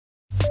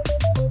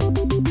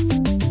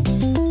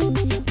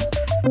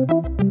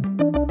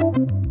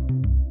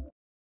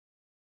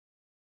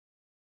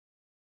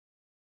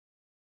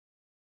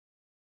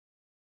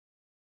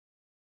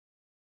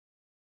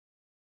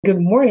Good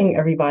morning,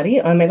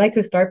 everybody. I'd like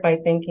to start by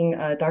thanking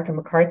Dr.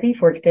 McCarthy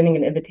for extending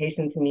an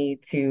invitation to me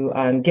to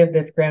give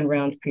this grand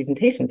round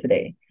presentation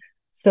today.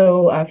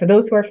 So for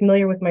those who are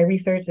familiar with my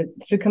research, it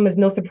should come as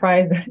no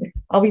surprise that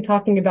I'll be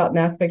talking about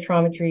mass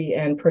spectrometry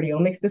and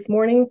proteomics this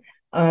morning,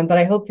 but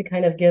I hope to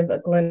kind of give a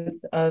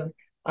glimpse of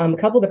a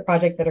couple of the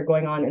projects that are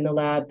going on in the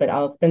lab, but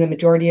I'll spend the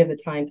majority of the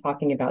time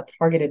talking about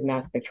targeted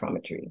mass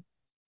spectrometry.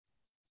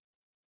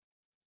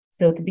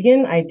 So to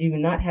begin, I do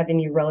not have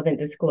any relevant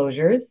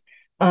disclosures.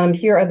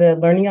 Here are the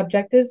learning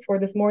objectives for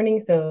this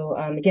morning. So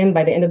again,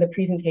 by the end of the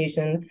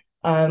presentation,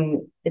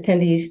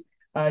 attendees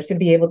should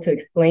be able to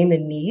explain the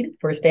need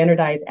for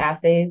standardized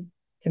assays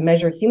to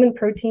measure human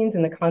proteins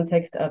in the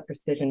context of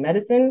precision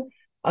medicine.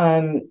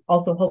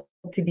 Also hope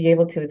to be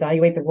able to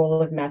evaluate the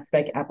role of mass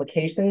spec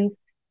applications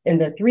in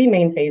the three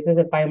main phases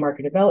of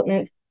biomarker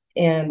development,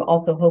 and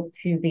also hope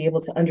to be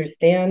able to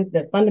understand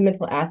the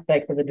fundamental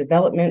aspects of the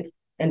development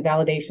and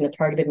validation of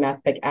targeted mass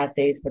spec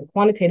assays for the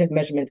quantitative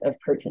measurement of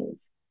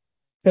proteins.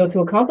 So to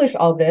accomplish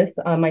all this,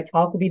 my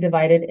talk will be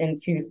divided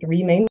into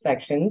three main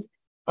sections.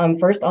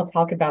 First, I'll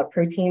talk about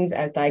proteins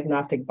as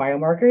diagnostic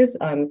biomarkers.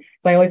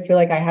 So I always feel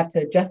like I have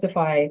to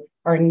justify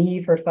our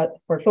need for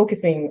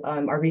focusing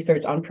our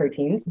research on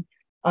proteins.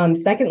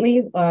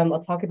 Secondly, I'll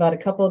talk about a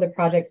couple of the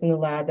projects in the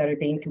lab that are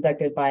being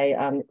conducted by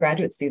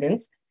graduate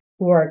students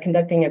who are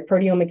conducting a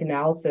proteomic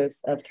analysis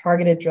of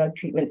targeted drug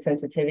treatment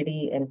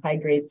sensitivity in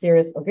high-grade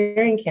serous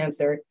ovarian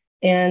cancer.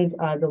 And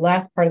the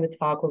last part of the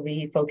talk will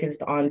be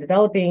focused on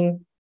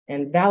developing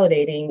and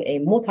validating a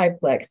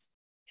multiplex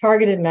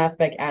targeted mass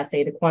spec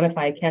assay to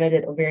quantify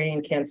candidate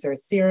ovarian cancer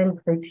serum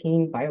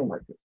protein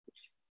biomarkers.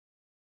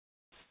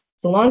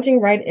 So launching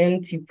right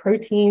into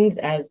proteins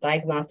as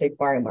diagnostic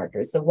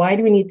biomarkers. So why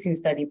do we need to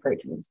study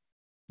proteins?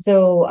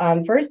 So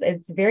first,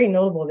 it's very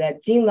notable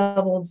that gene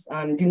levels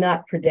do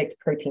not predict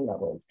protein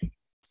levels.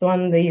 So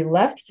on the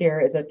left here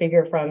is a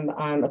figure from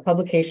a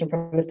publication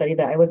from a study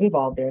that I was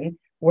involved in,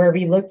 where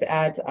we looked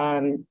at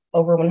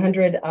over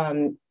 100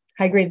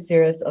 high-grade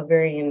serous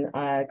ovarian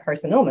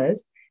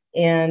carcinomas,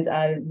 and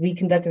we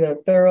conducted a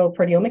thorough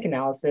proteomic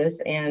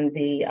analysis, and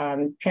the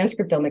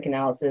transcriptomic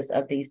analysis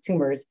of these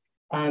tumors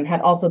had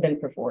also been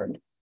performed.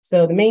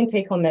 So the main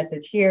take-home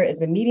message here is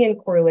the median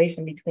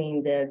correlation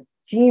between the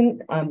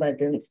gene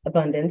abundance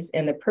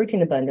and the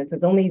protein abundance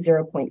is only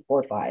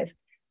 0.45.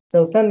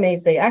 So some may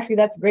say, actually,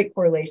 that's a great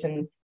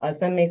correlation.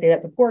 Some may say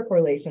that's a poor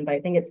correlation, but I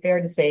think it's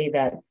fair to say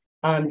that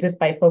just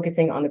by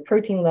focusing on the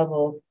protein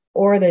level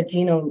or the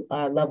genome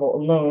level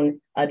alone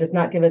does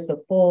not give us a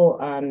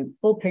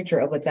full picture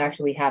of what's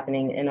actually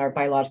happening in our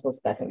biological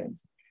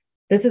specimens.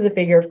 This is a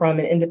figure from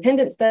an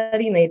independent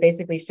study, and they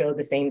basically show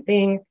the same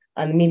thing.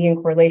 The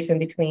median correlation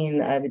between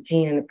the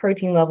gene and the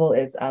protein level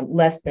is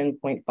less than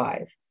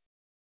 0.5.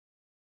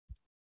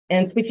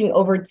 And switching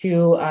over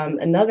to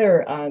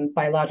another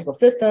biological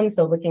system,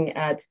 so looking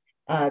at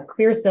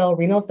clear cell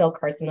renal cell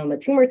carcinoma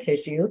tumor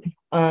tissue,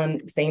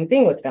 same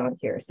thing was found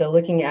here. So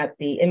looking at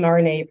the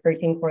mRNA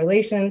protein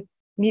correlation,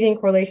 median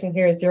correlation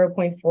here is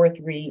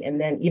 0.43. And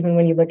then even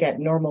when you look at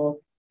normal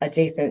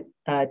adjacent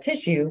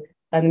tissue,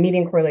 the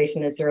median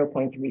correlation is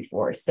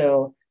 0.34.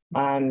 So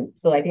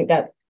I think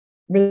that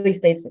really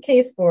states the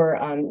case for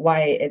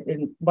why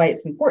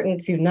it's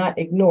important to not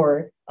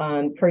ignore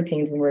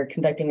proteins when we're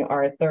conducting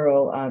our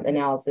thorough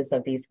analysis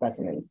of these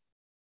specimens.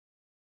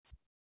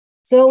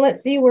 So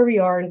let's see where we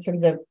are in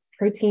terms of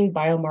protein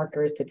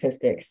biomarker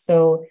statistics.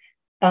 So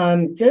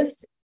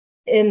just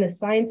in the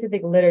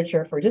scientific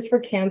literature for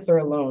cancer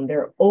alone,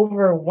 there are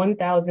over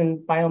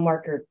 1,000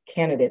 biomarker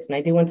candidates. And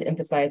I do want to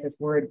emphasize this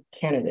word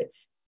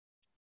candidates.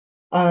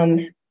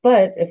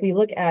 But if we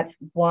look at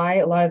why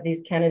a lot of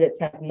these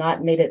candidates have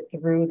not made it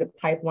through the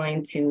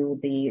pipeline to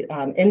the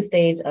end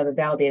stage of a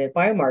validated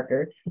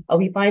biomarker,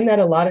 we find that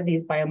a lot of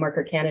these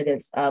biomarker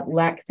candidates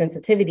lack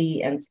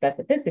sensitivity and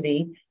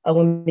specificity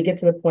when we get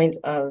to the point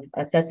of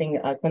assessing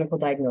a clinical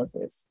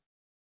diagnosis.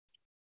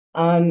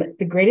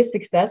 The greatest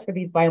success for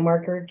these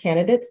biomarker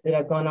candidates that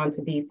have gone on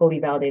to be fully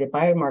validated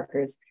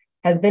biomarkers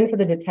has been for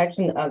the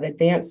detection of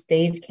advanced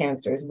stage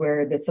cancers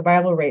where the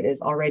survival rate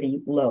is already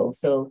low.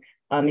 So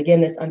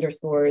again, this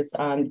underscores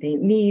the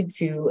need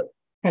to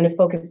kind of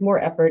focus more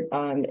effort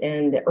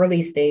in the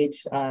early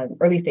stage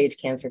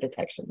cancer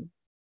detection.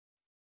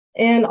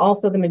 And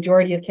also the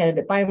majority of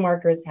candidate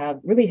biomarkers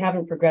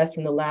haven't progressed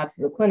from the labs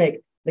to the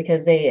clinic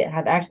because they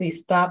have actually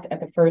stopped at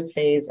the first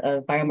phase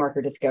of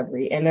biomarker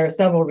discovery. And there are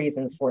several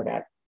reasons for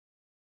that.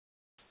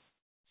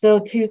 So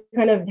to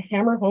kind of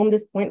hammer home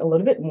this point a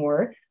little bit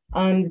more,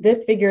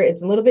 this figure,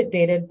 it's a little bit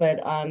dated,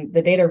 but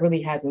the data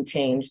really hasn't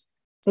changed.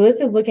 So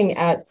this is looking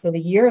at the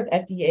year of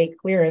FDA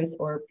clearance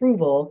or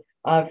approval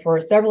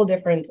for several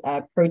different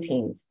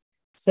proteins.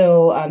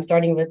 So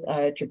starting with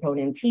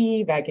troponin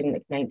T back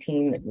in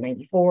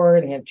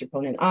 1994, they have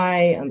troponin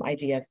I,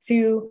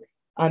 IGF-2.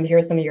 Here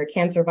are some of your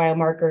cancer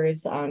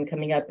biomarkers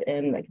coming up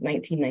in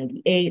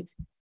 1998.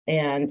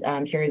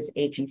 And here's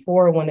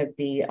HE4, one of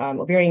the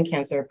ovarian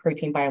cancer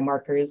protein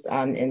biomarkers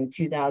in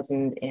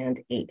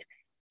 2008.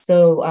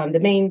 So the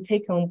main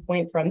take-home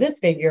point from this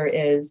figure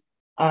is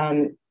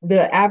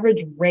the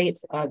average rate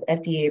of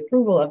FDA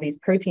approval of these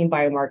protein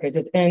biomarkers,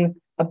 it's been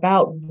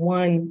about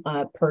one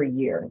per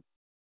year.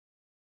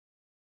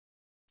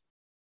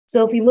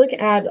 So if we look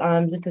at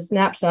just a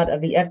snapshot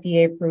of the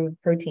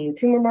FDA-approved protein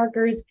tumor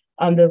markers,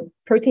 the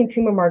protein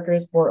tumor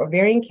markers for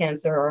ovarian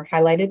cancer are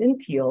highlighted in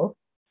teal.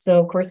 So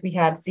of course we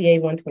have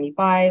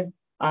CA-125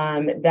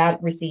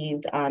 that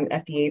received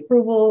FDA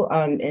approval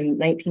in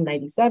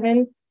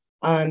 1997.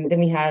 Then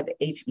we have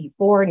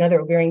HE4, another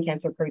ovarian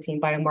cancer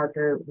protein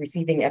biomarker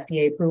receiving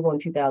FDA approval in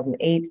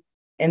 2008.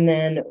 And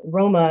then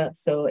ROMA,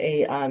 so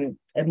a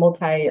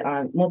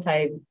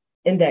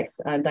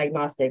multi-index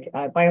diagnostic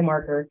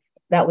biomarker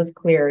that was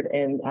cleared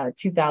in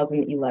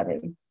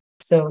 2011.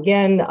 So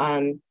again,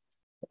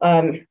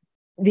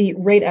 the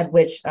rate at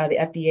which the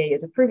FDA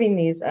is approving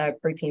these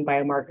protein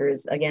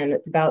biomarkers, again,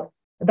 it's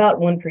about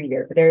one per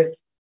year.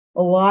 There's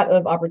a lot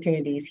of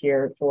opportunities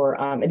here for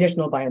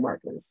additional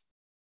biomarkers.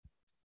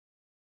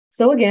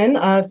 So again,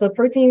 so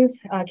proteins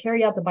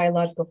carry out the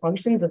biological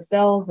functions of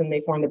cells, and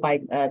they form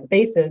the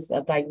basis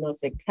of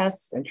diagnostic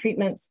tests and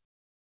treatments.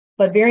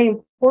 But very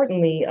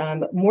importantly,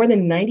 more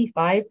than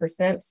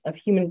 95% of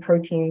human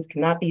proteins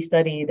cannot be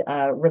studied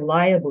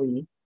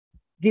reliably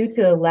due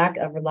to a lack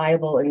of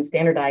reliable and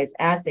standardized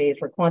assays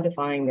for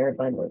quantifying their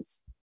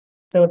abundance.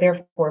 So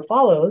therefore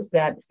follows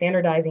that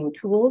standardizing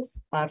tools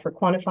for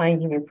quantifying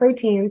human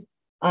proteins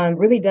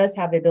really does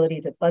have the ability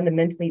to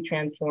fundamentally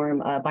transform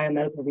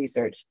biomedical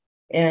research.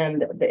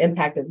 And the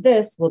impact of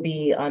this will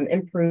be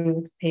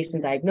improved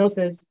patient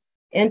diagnosis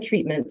and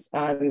treatments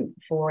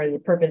for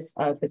the purpose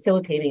of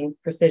facilitating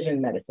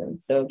precision medicine.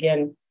 So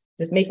again,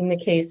 just making the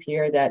case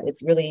here that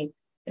it's really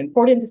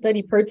important to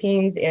study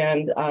proteins,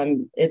 and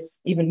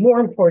it's even more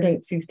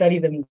important to study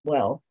them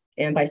well.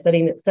 And by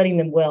studying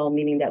them well,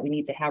 meaning that we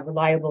need to have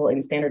reliable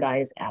and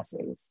standardized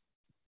assays.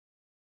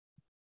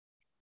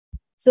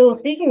 So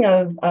speaking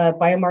of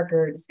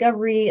biomarker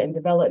discovery and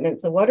development,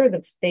 so what are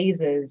the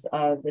phases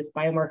of this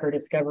biomarker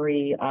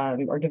discovery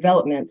or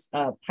development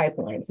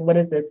pipeline? So what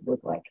does this look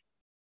like?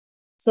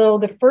 So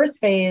the first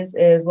phase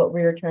is what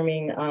we're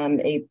terming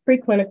a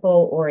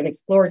preclinical or an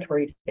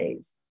exploratory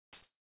phase.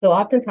 So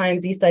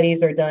oftentimes these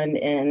studies are done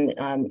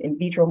in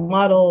vitro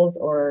models,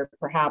 or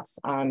perhaps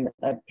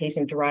a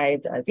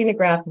patient-derived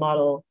xenograft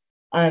model.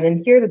 And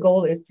here the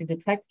goal is to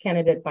detect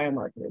candidate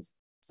biomarkers.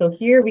 So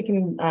here we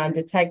can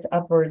detect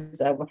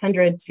upwards of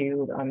 100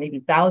 to maybe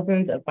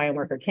thousands of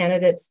biomarker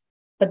candidates.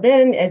 But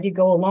then as you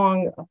go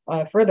along,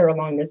 further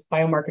along this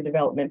biomarker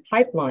development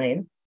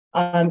pipeline,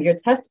 your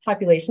test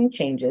population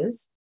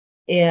changes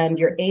and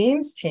your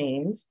aims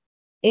change,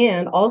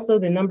 and also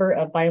the number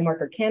of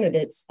biomarker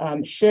candidates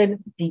should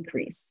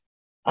decrease.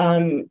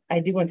 I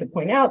do want to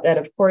point out that,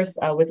 of course,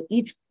 with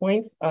each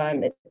point,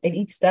 at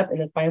each step in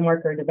this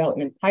biomarker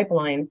development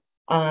pipeline,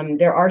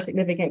 there are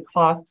significant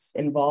costs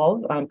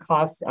involved,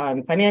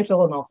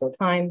 financial and also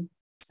time.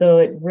 So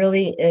it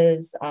really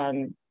is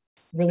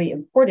really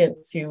important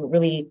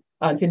to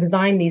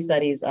design these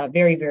studies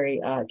very,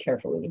 very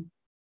carefully.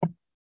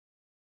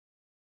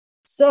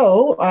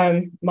 So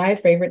my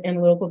favorite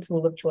analytical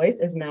tool of choice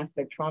is mass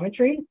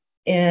spectrometry,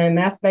 and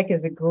mass spec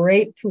is a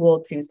great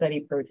tool to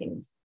study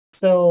proteins.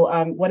 So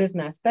what is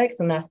mass spec?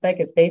 So mass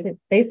spec is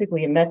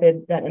basically a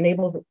method that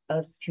enables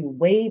us to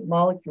weigh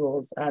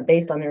molecules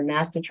based on their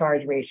mass to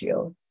charge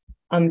ratio.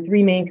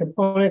 Three main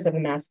components of a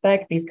mass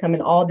spec. These come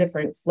in all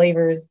different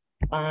flavors.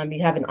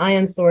 You have an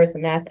ion source, a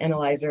mass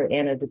analyzer,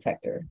 and a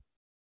detector.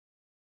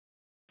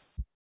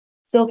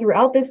 So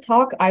throughout this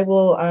talk, I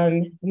will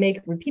make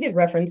repeated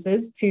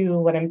references to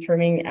what I'm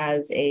terming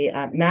as a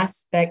mass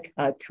spec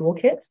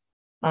toolkit.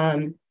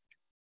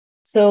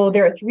 So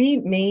there are three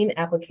main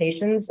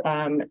applications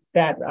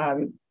that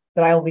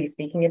I will be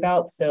speaking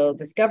about. So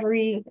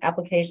discovery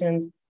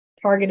applications,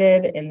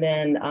 targeted, and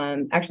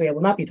then actually I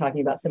will not be talking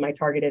about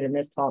semi-targeted in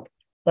this talk,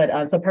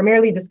 but so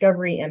primarily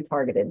discovery and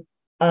targeted.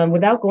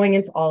 Without going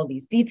into all of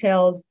these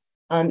details,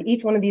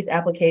 each one of these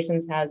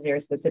applications has their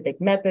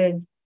specific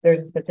methods.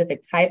 There's a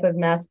specific type of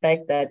mass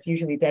spec that's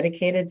usually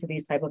dedicated to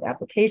these type of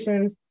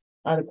applications.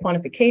 The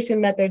quantification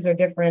methods are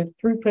different,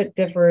 throughput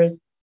differs.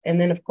 And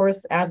then of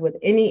course, as with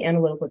any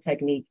analytical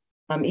technique,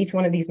 each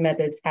one of these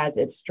methods has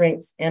its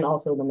strengths and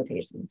also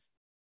limitations.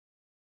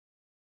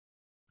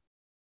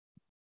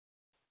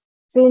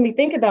 So when we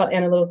think about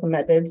analytical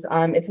methods,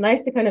 it's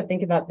nice to kind of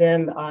think about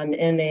them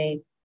in a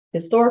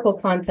historical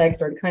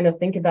context, or to kind of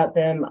think about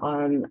them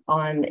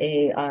on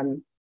a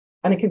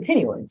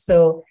continuum.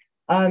 So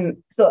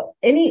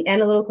any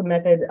analytical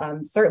method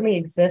certainly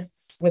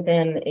exists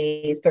within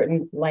a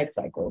certain life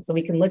cycle. So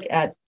we can look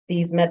at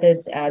these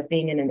methods as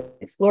being in an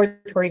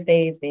exploratory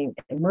phase, being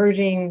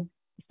emerging,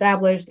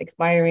 established,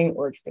 expiring,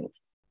 or extinct.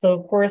 So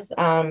of course,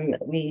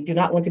 we do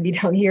not want to be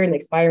down here in the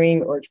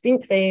expiring or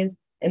extinct phase.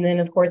 And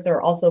then of course, there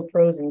are also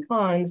pros and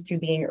cons to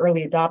being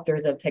early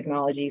adopters of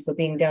technology. So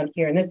being down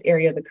here in this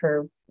area of the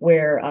curve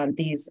where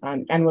these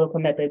analytical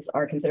methods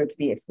are considered to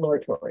be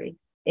exploratory.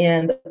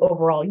 And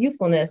overall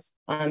usefulness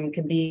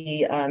can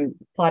be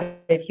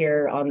plotted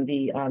here on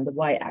the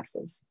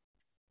y-axis.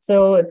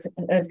 So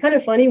it's kind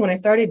of funny when I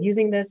started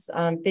using this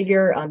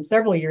figure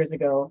several years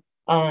ago.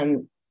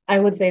 I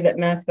would say that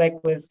mass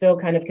spec was still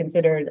kind of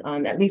considered,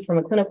 at least from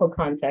a clinical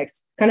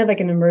context, kind of like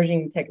an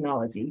emerging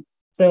technology.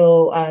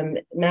 So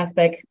mass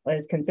spec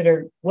was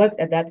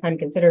at that time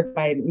considered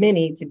by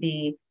many to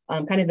be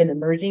kind of an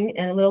emerging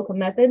analytical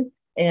method.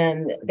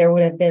 And there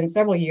would have been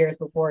several years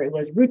before it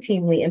was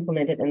routinely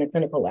implemented in the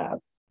clinical lab.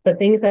 But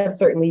things have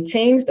certainly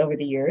changed over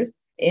the years.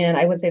 And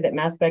I would say that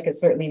mass spec is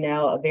certainly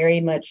now a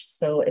very much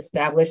so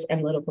established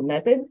analytical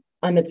method.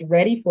 It's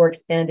ready for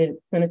expanded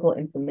clinical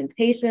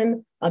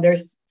implementation.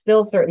 There's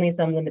still certainly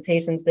some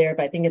limitations there,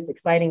 but I think it's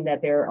exciting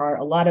that there are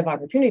a lot of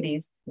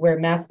opportunities where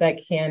mass spec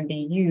can be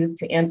used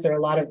to answer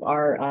a lot of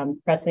our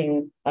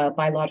pressing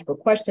biological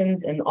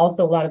questions, and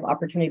also a lot of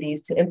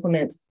opportunities to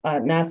implement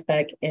mass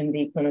spec in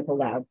the clinical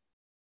lab.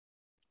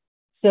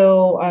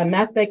 So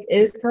mass spec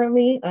is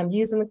currently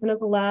used in the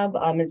clinical lab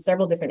in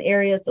several different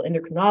areas. So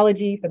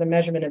endocrinology for the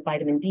measurement of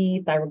vitamin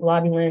D,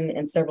 thyroglobulin,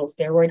 and several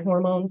steroid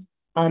hormones.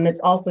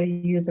 It's also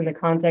used in the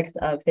context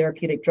of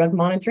therapeutic drug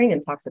monitoring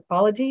and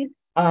toxicology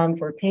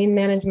for pain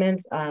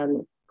management,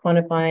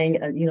 quantifying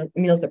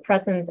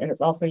immunosuppressants, and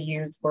it's also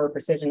used for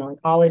precision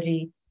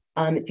oncology.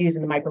 It's used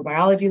in the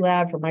microbiology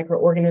lab for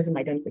microorganism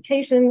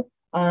identification,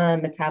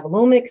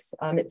 metabolomics.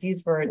 It's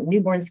used for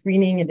newborn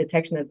screening and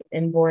detection of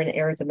inborn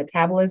errors of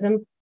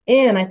metabolism.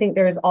 And I think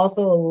there's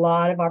also a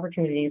lot of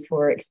opportunities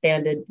for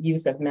expanded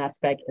use of mass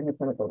spec in the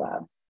clinical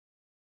lab.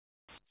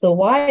 So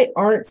why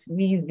aren't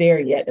we there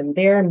yet? And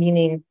there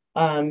meaning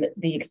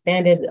the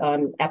expanded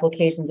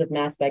applications of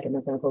mass spec in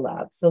the clinical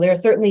lab. So there are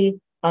certainly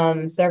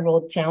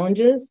several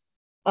challenges.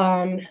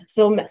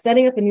 So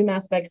setting up a new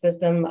mass spec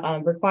system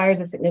requires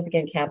a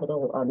significant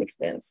capital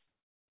expense.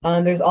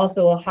 There's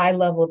also a high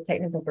level of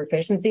technical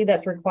proficiency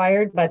that's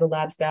required by the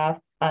lab staff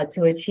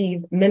to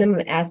achieve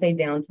minimum assay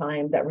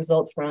downtime that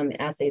results from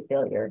assay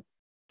failure.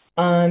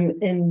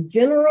 In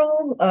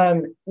general,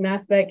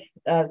 mass spec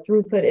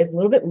throughput is a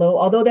little bit low,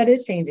 although that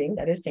is changing.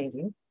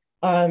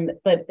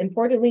 But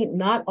importantly,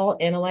 not all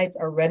analytes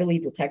are readily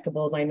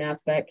detectable by mass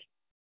spec.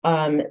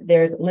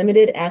 There's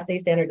limited assay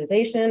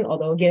standardization,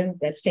 although again,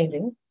 that's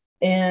changing.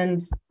 And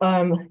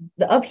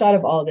the upshot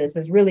of all this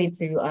is really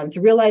to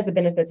realize the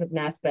benefits of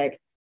mass spec.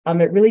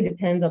 It really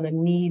depends on the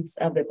needs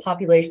of the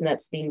population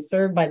that's being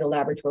served by the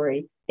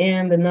laboratory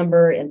and the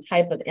number and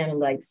type of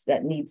analytes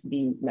that need to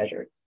be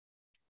measured.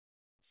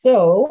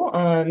 So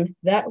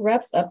that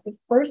wraps up the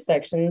first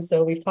section.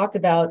 So we've talked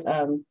about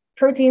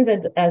proteins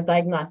as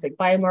diagnostic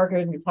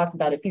biomarkers. We've talked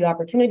about a few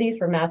opportunities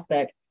for mass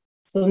spec.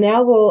 So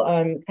now we'll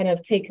kind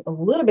of take a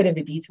little bit of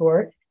a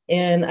detour.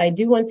 And I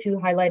do want to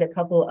highlight a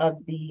couple of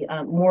the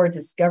more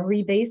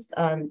discovery-based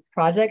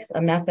projects,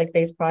 mass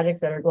spec-based projects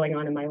that are going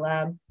on in my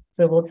lab.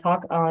 So we'll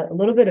talk a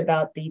little bit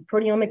about the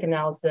proteomic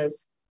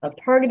analysis of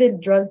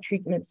targeted drug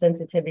treatment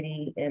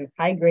sensitivity in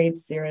high-grade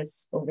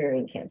serous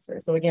ovarian cancer.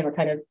 So again, we're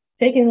kind of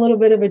taking a little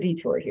bit of a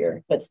detour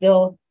here, but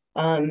still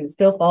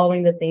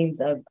following the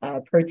themes of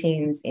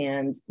proteins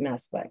and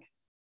mass spec.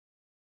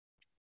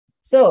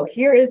 So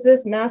here is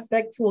this mass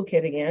spec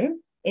toolkit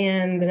again.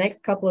 And the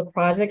next couple of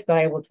projects that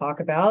I will talk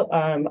about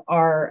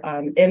are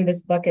in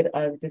this bucket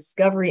of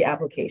discovery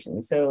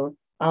applications. So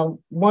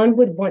one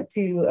would want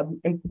to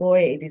employ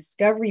a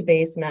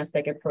discovery-based mass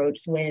spec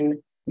approach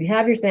when you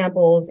have your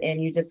samples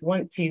and you just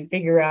want to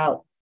figure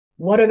out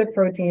what are the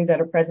proteins that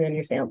are present in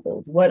your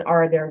samples, what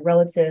are their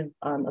relative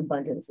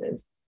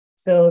abundances.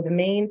 So the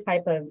main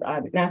type of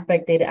mass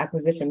spec data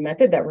acquisition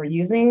method that we're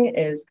using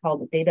is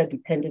called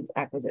data-dependent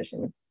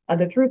acquisition.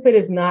 The throughput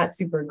is not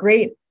super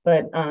great,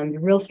 but the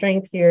real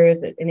strength here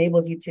is it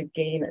enables you to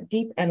gain a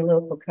deep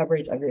analytical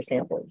coverage of your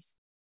samples.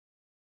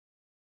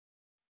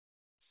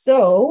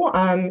 So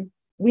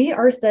we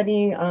are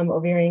studying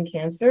ovarian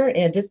cancer,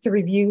 and just to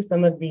review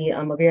some of the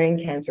ovarian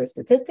cancer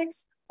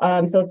statistics.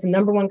 So it's the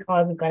 #1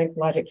 cause of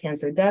gynecologic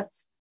cancer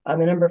deaths, the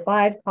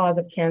 #5 cause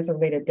of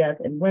cancer-related death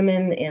in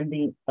women, and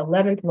the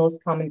 11th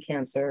most common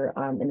cancer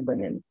in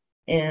women.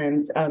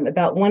 And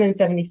about 1 in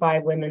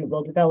 75 women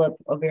will develop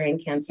ovarian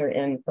cancer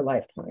in her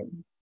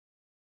lifetime.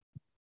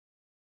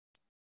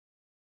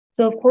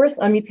 So of course,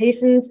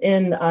 mutations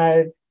in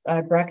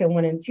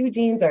BRCA1 and 2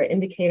 genes are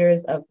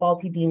indicators of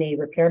faulty DNA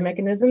repair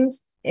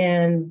mechanisms,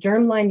 and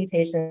germline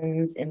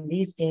mutations in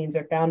these genes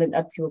are found in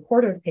up to a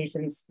quarter of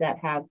patients that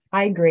have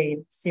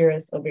high-grade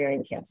serous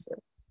ovarian cancer.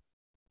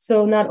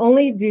 So not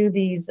only do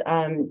these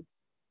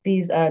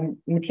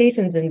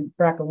mutations in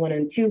BRCA1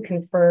 and 2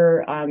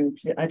 confer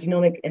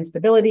genomic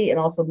instability and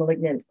also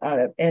malignant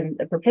and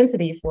a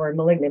propensity for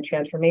malignant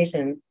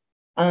transformation,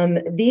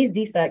 these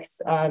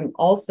defects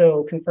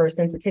also confer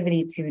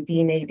sensitivity to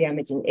DNA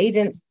damaging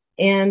agents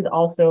and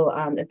also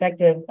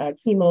effective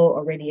chemo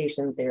or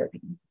radiation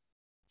therapy.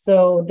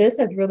 So this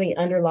has really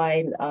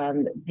underlined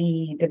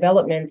the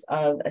development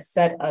of a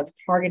set of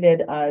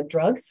targeted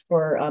drugs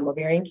for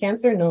ovarian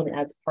cancer known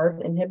as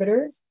PARP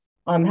inhibitors.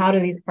 How do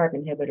these PARP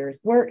inhibitors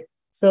work?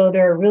 So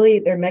their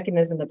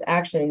mechanism of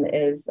action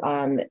is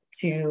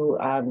to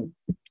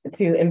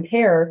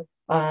impair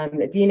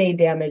DNA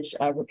damage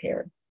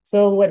repair.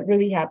 So what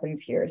really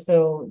happens here?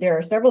 So there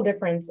are several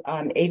different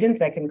agents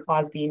that can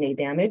cause DNA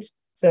damage.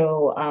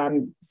 So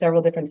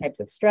several different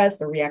types of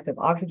stress or reactive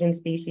oxygen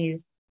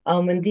species.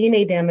 When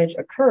DNA damage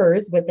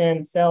occurs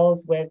within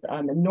cells with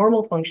a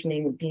normal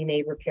functioning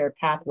DNA repair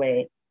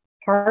pathway,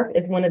 PARP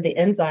is one of the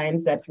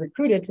enzymes that's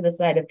recruited to the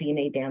site of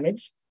DNA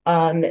damage.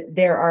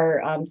 There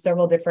are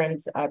several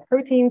different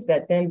proteins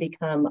that then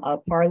become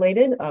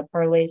PARylated,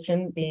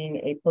 PARylation being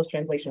a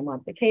post-translational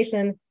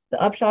modification.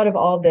 The upshot of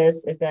all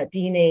this is that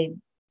DNA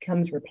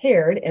becomes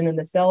repaired and then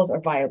the cells are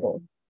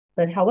viable.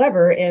 But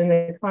however, in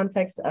the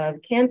context of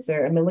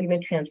cancer and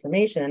malignant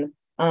transformation,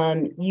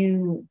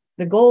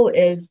 the goal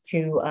is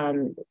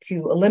to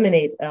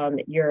eliminate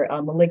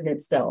your malignant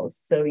cells.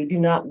 So you do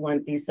not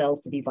want these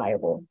cells to be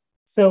viable.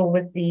 So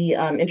with the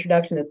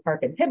introduction of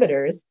PARP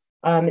inhibitors,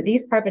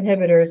 these PARP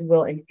inhibitors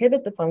will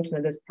inhibit the function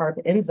of this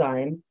PARP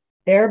enzyme,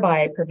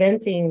 thereby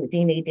preventing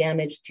DNA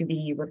damage to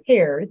be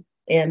repaired.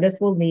 And this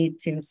will lead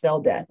to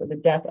cell death, or the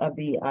death of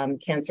the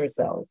cancer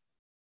cells.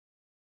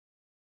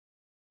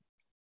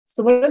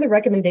 So what are the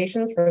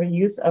recommendations for the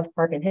use of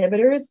PARP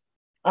inhibitors?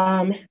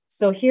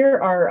 So here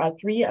are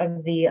three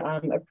of the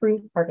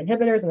approved PARP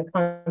inhibitors in the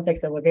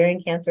context of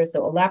ovarian cancer.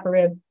 So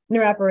olaparib,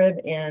 niraparib,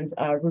 and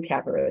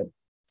rucaparib.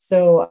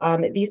 So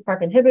these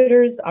PARP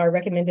inhibitors are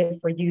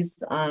recommended for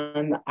use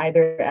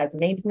either as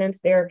maintenance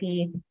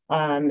therapy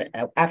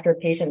after a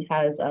patient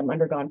has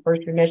undergone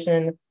first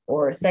remission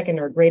or second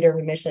or greater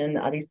remission.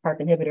 These PARP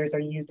inhibitors are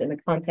used in the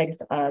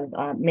context of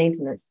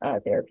maintenance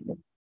therapy.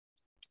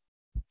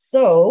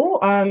 So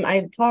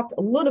I talked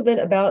a little bit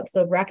about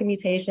BRCA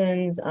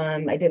mutations.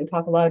 I didn't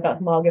talk a lot about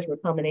homologous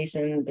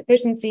recombination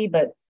deficiency,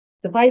 but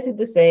suffice it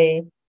to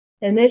say,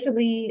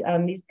 initially,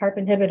 these PARP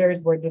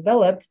inhibitors were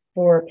developed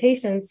for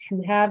patients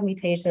who have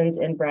mutations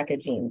in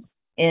BRCA genes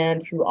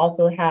and who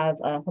also have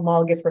a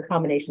homologous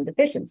recombination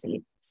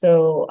deficiency.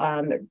 So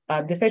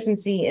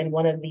deficiency in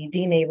one of the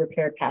DNA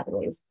repair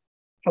pathways.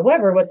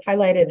 However, what's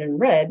highlighted in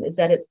red is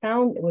that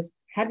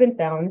had been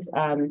found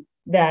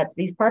that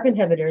these PARP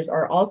inhibitors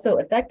are also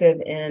effective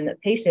in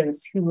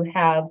patients who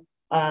have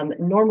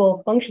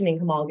normal functioning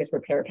homologous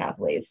repair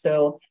pathways.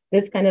 So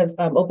this kind of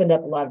opened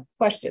up a lot of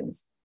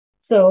questions.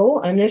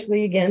 So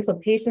initially, again,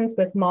 patients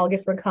with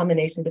homologous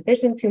recombination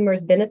deficient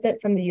tumors benefit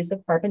from the use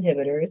of PARP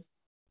inhibitors,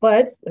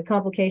 but the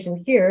complication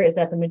here is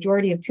that the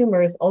majority of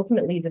tumors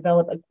ultimately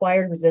develop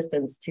acquired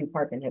resistance to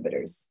PARP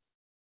inhibitors.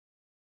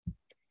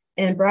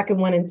 And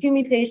BRCA1 and 2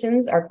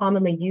 mutations are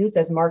commonly used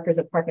as markers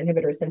of PARP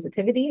inhibitor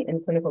sensitivity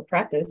in clinical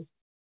practice,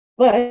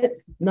 but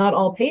not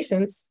all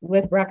patients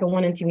with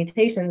BRCA1 and 2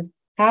 mutations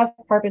have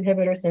PARP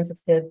inhibitor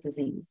sensitive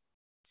disease.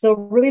 So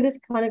really this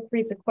kind of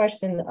creates a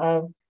question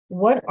of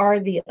what are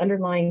the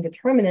underlying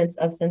determinants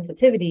of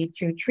sensitivity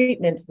to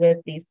treatments with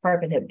these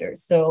PARP inhibitors?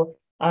 So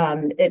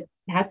it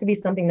has to be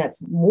something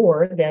that's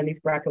more than these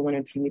BRCA1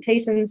 and 2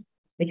 mutations,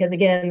 because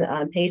again,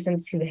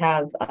 patients who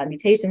have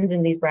mutations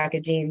in these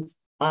BRCA genes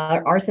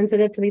are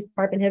sensitive to these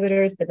PARP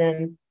inhibitors, but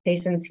then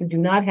patients who do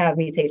not have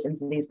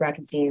mutations in these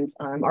BRCA genes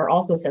are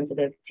also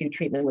sensitive to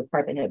treatment with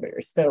PARP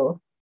inhibitors.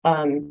 So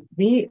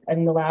we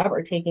in the lab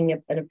are taking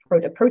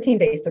a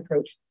protein-based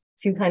approach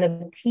to kind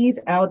of tease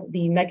out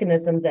the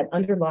mechanisms that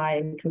underlie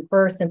and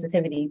confer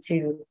sensitivity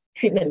to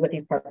treatment with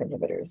these PARP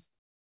inhibitors.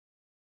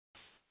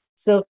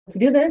 So to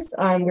do this,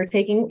 we're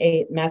taking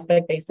a mass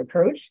spec-based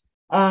approach.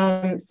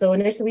 So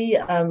initially,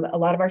 a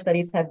lot of our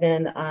studies have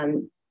been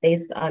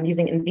based on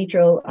using in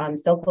vitro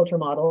cell culture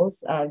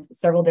models of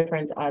several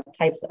different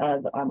types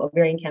of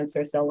ovarian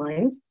cancer cell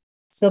lines.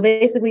 So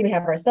basically, we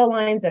have our cell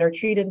lines that are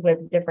treated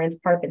with different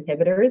PARP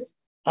inhibitors.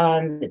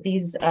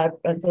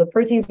 So the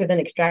proteins are then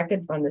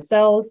extracted from the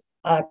cells.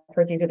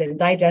 Proteins are then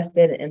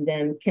digested and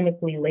then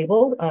chemically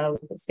labeled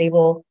with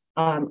stable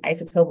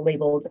isotope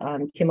labeled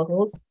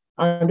chemicals.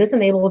 This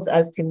enables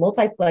us to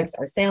multiplex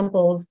our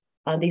samples.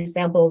 These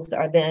samples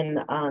are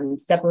then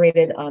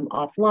separated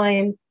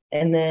offline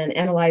and then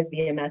analyzed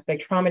via mass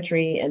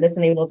spectrometry. And this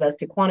enables us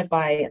to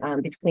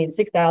quantify between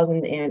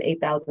 6,000 and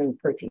 8,000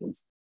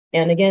 proteins.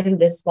 And again,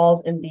 this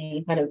falls in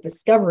the kind of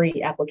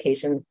discovery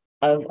application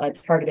of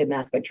targeted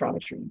mass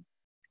spectrometry.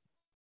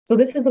 So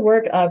this is the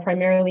work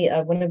primarily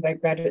of one of my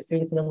graduate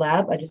students in the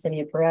lab,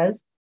 Jasenia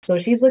Perez. So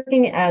she's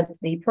looking at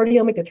the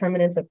proteomic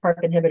determinants of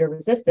PARP inhibitor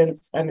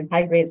resistance in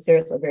high-grade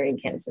serous ovarian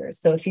cancer.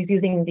 So she's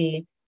using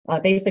the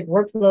basic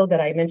workflow that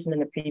I mentioned in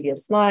the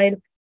previous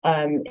slide,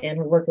 and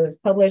her work was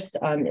published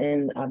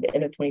in the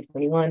end of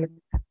 2021.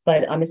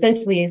 But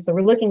essentially, so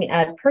we're looking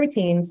at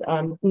proteins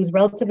whose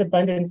relative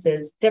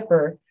abundances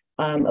differ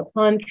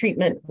upon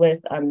treatment with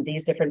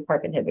these different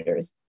PARP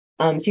inhibitors.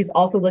 She's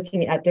also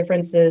looking at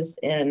differences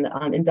in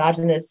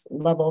endogenous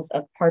levels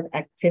of PARP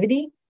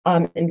activity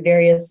in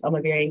various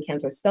ovarian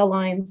cancer cell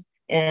lines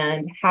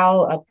and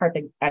how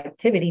PARP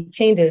activity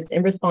changes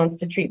in response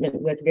to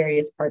treatment with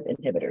various PARP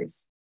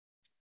inhibitors.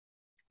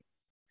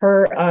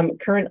 Her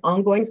current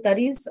ongoing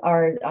studies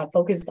are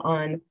focused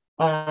on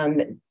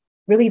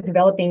really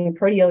developing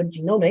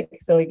proteogenomic.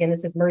 So again,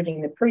 this is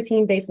merging the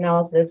protein-based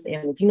analysis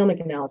and the genomic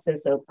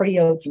analysis. So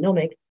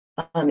proteogenomic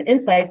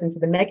insights into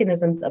the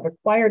mechanisms of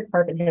acquired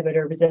PARP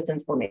inhibitor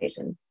resistance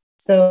formation.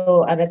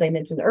 So as I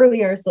mentioned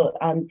earlier,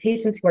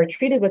 patients who are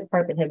treated with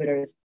PARP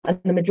inhibitors,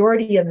 the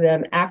majority of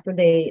them, after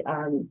they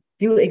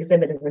do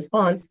exhibit a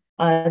response,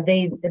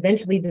 they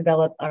eventually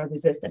develop a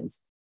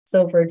resistance.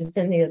 So for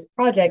Justinia's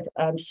project,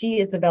 she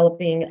is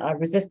developing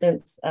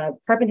resistance,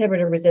 PARP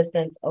inhibitor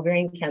resistant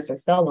ovarian cancer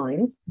cell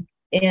lines.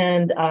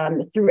 And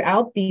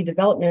throughout the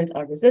development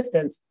of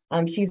resistance,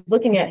 she's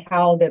looking at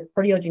how the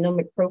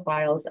proteogenomic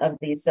profiles of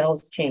these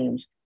cells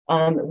change,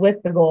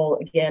 with the goal,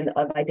 again,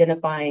 of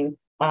identifying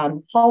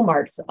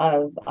hallmarks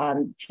of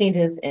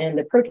changes in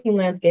the protein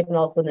landscape and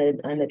also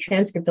in the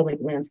transcriptomic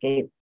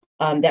landscape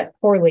that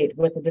correlate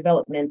with the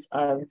development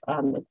of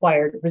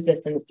acquired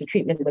resistance to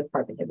treatment with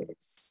PARP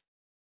inhibitors.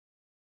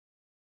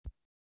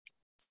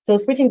 So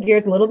switching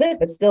gears a little bit,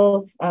 but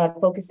still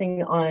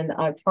focusing on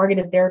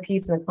targeted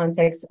therapies in the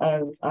context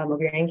of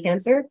ovarian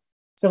cancer.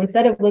 So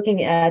instead of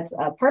looking at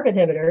PARP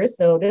inhibitors,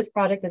 so this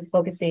project is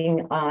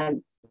focusing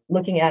on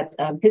looking at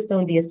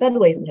histone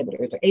deacetylase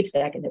inhibitors, or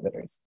HDAC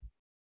inhibitors.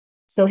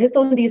 So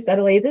histone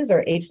deacetylases,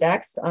 or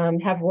HDACs,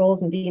 have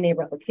roles in DNA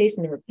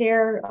replication and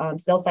repair,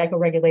 cell cycle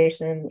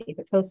regulation,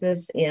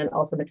 apoptosis, and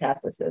also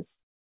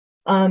metastasis.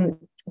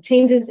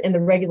 Changes in the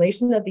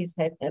regulation of these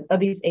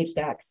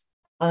HDACs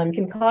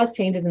can cause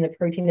changes in the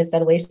protein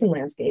acetylation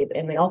landscape,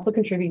 and they also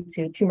contribute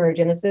to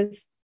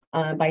tumorigenesis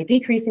by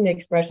decreasing the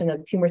expression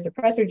of tumor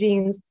suppressor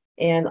genes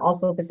and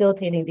also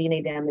facilitating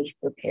DNA damage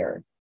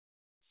repair.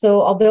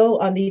 So although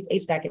these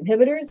HDAC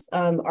inhibitors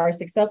are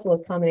successful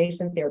as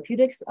combination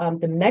therapeutics,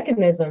 the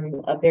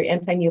mechanism of their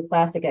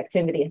anti-neoplastic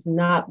activity has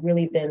not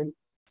really been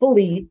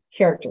fully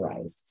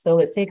characterized. So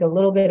let's take a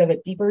little bit of a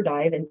deeper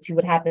dive into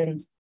what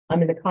happens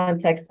in the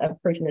context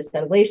of protein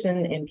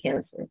acetylation in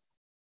cancer.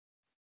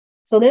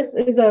 So this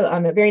is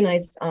a very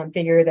nice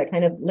figure that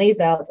kind of lays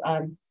out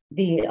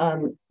the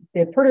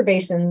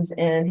perturbations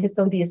in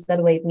histone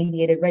deacetylase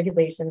mediated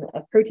regulation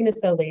of protein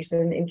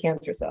acetylation in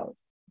cancer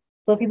cells.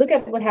 So if you look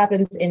at what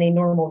happens in a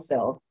normal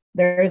cell,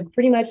 there's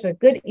pretty much a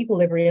good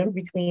equilibrium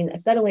between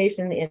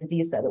acetylation and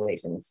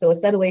deacetylation. So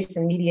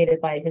acetylation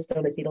mediated by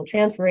histone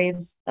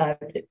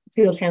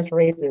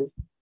acetyltransferases,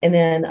 and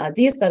then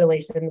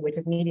deacetylation, which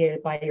is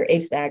mediated by your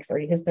HDACs or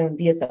your histone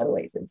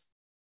deacetylases.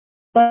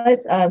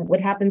 But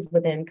what happens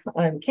within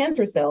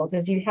cancer cells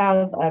is you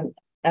have a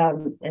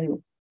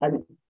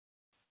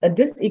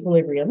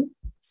disequilibrium.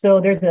 So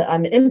there's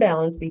an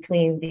imbalance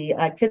between the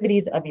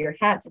activities of your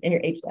HATs and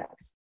your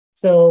HDACs.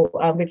 So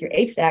with your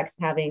HDACs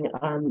having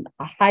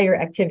a higher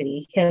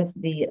activity, hence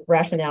the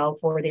rationale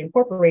for the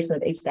incorporation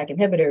of HDAC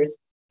inhibitors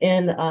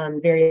in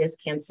various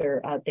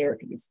cancer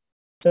therapies.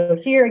 So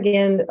here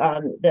again,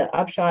 the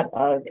upshot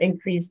of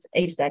increased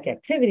HDAC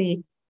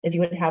activity is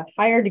you would have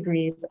higher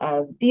degrees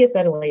of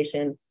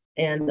deacetylation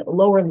and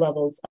lower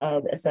levels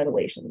of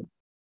acetylation.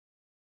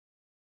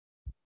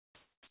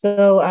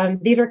 So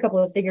these are a couple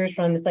of figures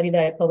from the study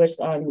that I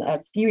published a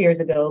few years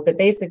ago, but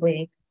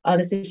basically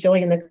this is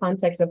showing in the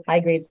context of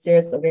high-grade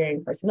serous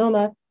ovarian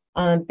carcinoma,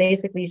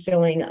 basically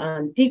showing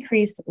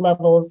decreased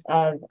levels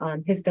of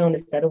histone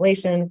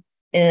acetylation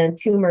in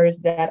tumors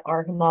that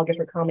are homologous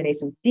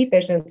recombination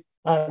deficient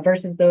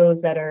versus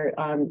those that are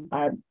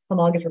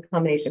homologous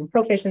recombination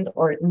proficient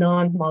or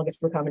non-homologous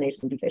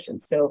recombination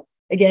deficient. So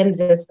again,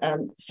 just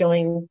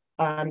showing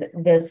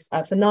this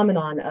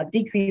phenomenon of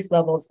decreased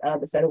levels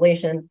of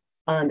acetylation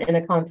in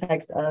the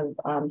context of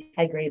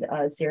high-grade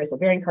serous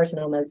ovarian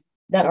carcinomas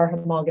that are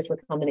homologous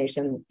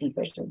recombination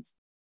deficient.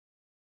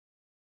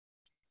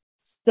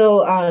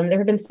 So there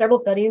have been several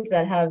studies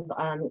that have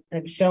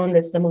shown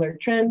this similar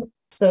trend.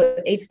 So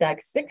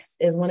HDAC6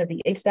 is one of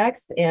the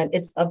HDACs, and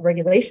its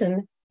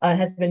upregulation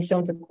has been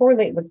shown to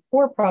correlate with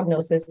poor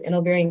prognosis in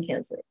ovarian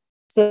cancer.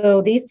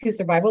 So these two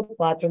survival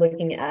plots are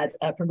looking at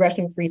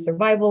progression-free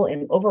survival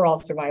and overall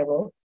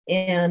survival.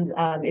 And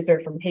these are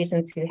from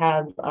patients who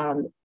have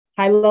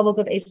high levels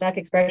of HDAC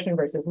expression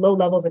versus low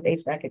levels of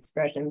HDAC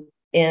expression.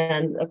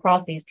 And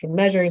across these two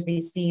measures,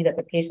 we see that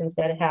the patients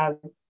that have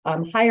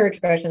higher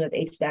expression of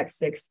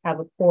HDAC6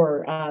 have a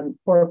poor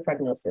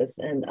prognosis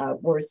and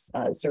worse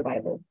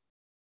survival.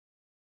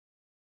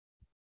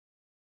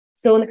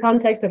 So in the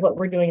context of what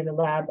we're doing in the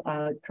lab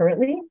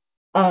currently,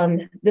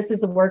 this is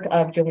the work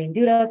of Jolene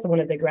Duda, so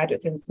one of the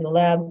graduate students in the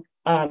lab.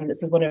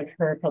 This is one of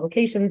her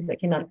publications that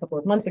came out a couple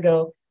of months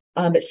ago.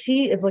 But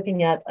she is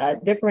looking at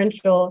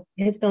differential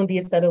histone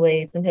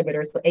deacetylase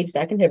inhibitors, so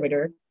HDAC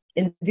inhibitor,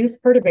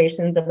 induced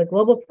perturbations of the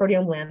global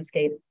proteome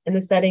landscape in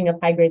the setting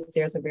of high-grade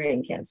serous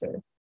ovarian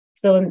cancer.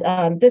 So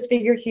this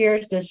figure here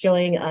is just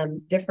showing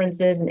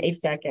differences in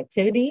HDAC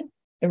activity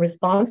in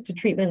response to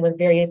treatment with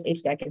various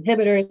HDAC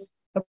inhibitors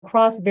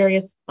across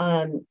various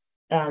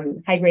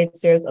high-grade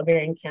serous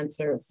ovarian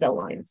cancer cell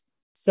lines.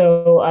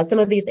 So some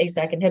of these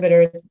HDAC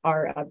inhibitors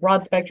are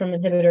broad spectrum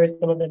inhibitors,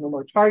 some of them are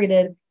more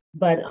targeted.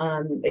 But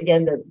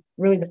again,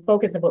 really the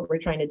focus of what we're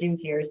trying to do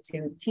here is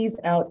to tease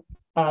out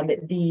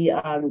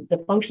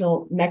the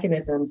functional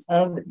mechanisms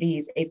of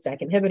these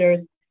HDAC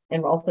inhibitors,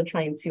 and we're also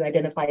trying to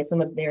identify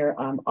some of their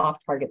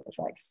off-target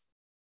effects.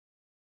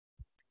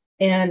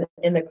 And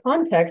in the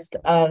context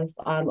of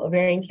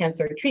ovarian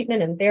cancer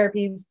treatment and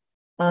therapies,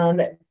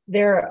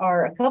 there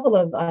are a couple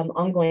of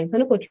ongoing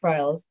clinical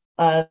trials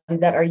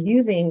that are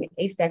using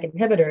HDAC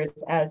inhibitors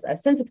as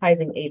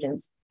sensitizing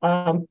agents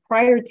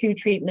prior to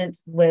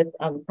treatment with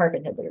PARP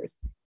inhibitors.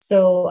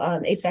 So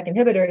HDAC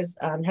inhibitors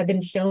have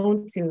been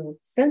shown to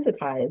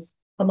sensitize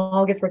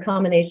homologous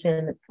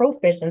recombination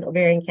proficient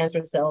ovarian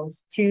cancer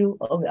cells to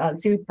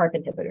PARP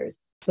inhibitors.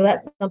 So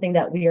that's something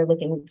that we are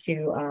looking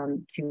to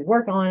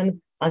work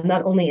on,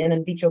 not only in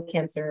in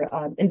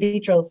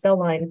vitro cell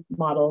line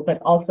model,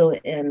 but also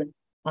in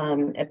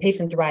a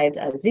patient-derived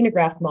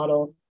xenograft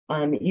model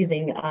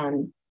using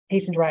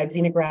patient-derived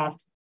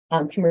xenograft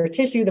tumor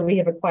tissue that we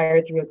have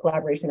acquired through a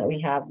collaboration that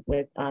we have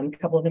with a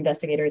couple of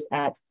investigators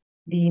at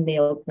the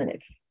Mayo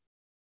Clinic.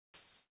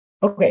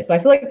 Okay, so I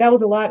feel like that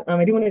was a lot.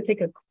 I do want to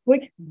take a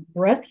quick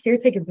breath here,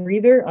 take a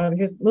breather.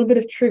 Here's a little bit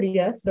of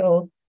trivia.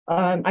 So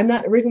I'm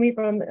not originally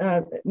from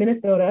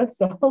Minnesota,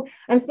 so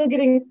I'm still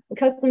getting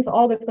accustomed to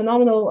all the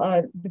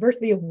phenomenal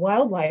diversity of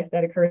wildlife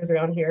that occurs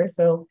around here.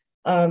 So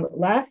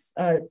last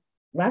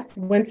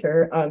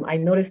winter, I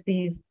noticed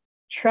these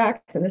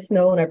tracks in the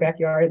snow in our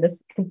backyard.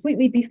 This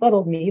completely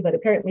befuddled me, but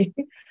apparently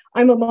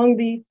I'm among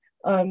the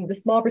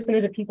small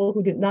percentage of people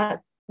who did not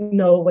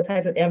know what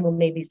type of animal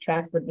made these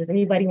tracks. But does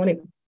anybody want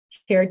to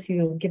care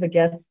to give a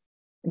guess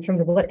in terms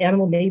of what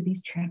animal made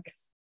these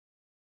tracks?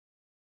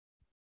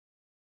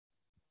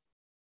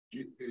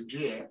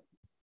 Deer.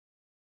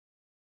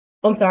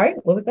 I'm sorry,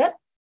 what was that?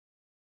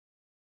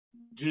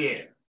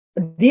 Deer.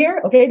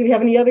 Deer? Okay, do we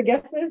have any other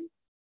guesses?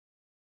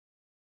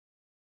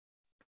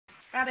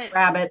 Rabbit.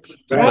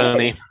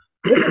 Bunny.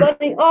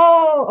 Bunny.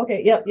 Oh,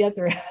 okay. Yep, yes,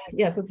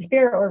 yes, it's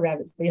deer or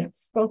rabbits. So,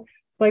 yes. So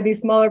it's like these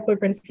smaller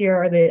footprints here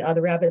are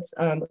the rabbits'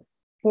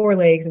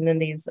 forelegs, and then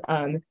these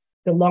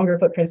the longer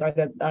footprints are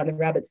the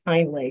rabbit's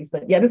hind legs.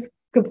 But yeah, this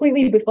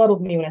completely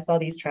befuddled me when I saw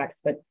these tracks.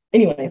 But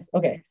anyways,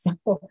 okay,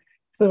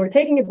 so we're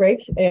taking a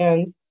break,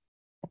 and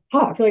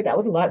I feel like that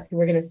was a lot. So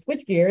we're going to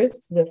switch gears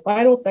to the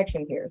final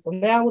section here. So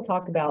now we'll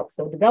talk about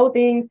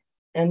developing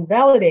and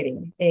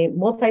validating a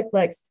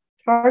multiplexed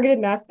targeted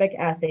mass spec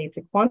assay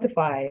to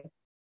quantify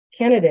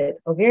candidate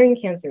ovarian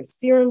cancer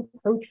serum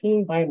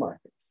protein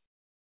biomarkers.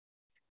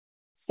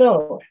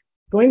 So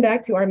going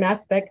back to our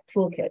mass spec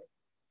toolkit.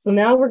 So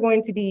now we're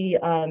going to be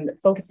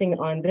focusing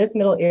on this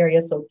middle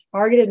area, so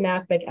targeted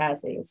mass spec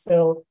assays.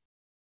 So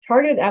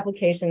targeted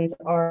applications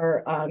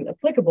are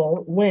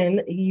applicable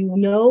when you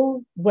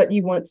know what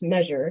you want to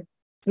measure.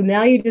 So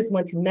now you just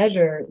want to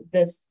measure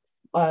this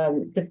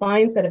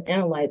defined set of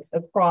analytes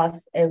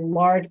across a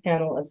large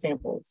panel of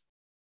samples.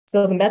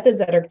 So the methods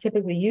that are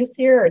typically used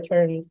here are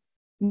termed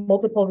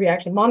multiple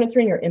reaction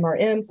monitoring, or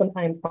MRM,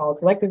 sometimes called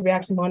selective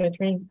reaction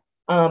monitoring.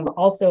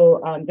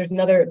 There's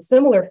another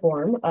similar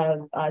form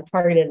of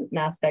targeted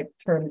mass spec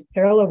termed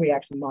parallel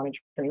reaction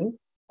monitoring.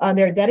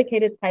 There are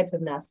dedicated types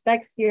of mass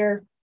specs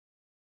here.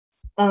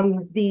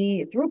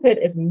 The throughput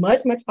is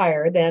much, much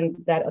higher than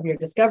that of your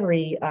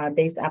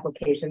discovery-based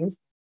applications.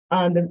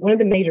 One of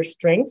the major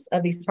strengths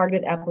of these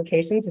targeted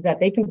applications is that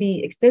they can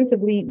be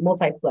extensively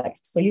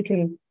multiplexed. So you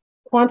can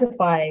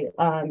quantify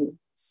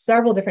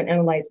several different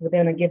analytes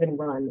within a given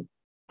run.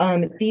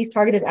 These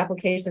targeted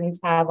applications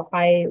have a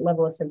high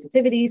level of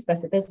sensitivity,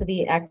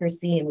 specificity,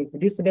 accuracy, and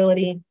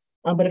reproducibility.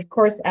 But of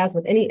course, as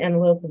with any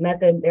analytical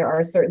method, there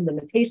are certain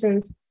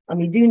limitations.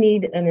 You do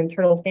need an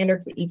internal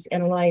standard for each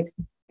analyte,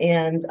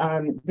 and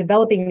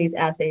developing these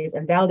assays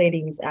and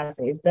validating these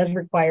assays does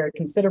require a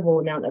considerable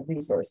amount of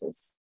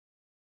resources.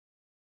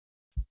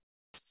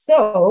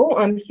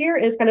 So here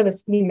is kind of a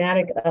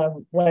schematic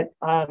of what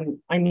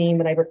I mean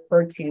when I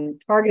refer to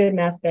targeted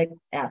mass spec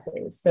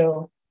assays.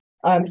 So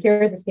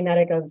here is a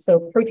schematic of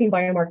protein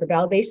biomarker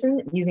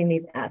validation using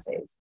these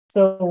assays.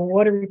 So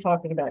what are we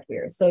talking about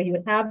here? So you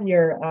would have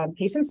your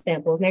patient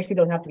samples, and actually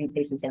don't have to be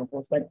patient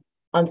samples, but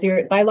so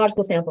your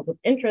biological samples of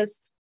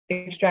interest,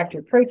 extract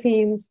your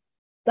proteins,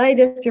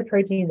 digest your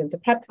proteins into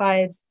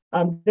peptides.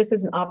 This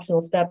is an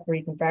optional step where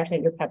you can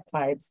fractionate your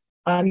peptides.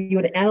 You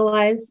would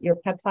analyze your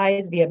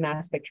peptides via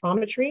mass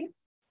spectrometry.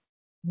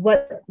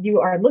 What you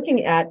are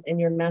looking at in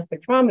your mass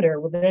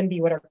spectrometer will then be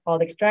what are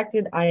called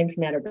extracted ion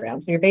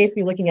chromatograms. So you're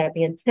basically looking at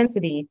the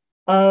intensity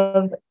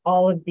of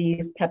all of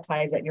these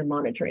peptides that you're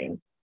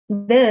monitoring.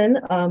 Then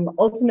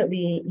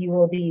ultimately, you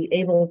will be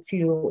able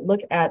to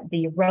look at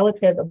the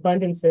relative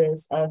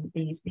abundances of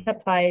these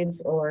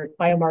peptides or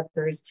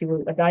biomarkers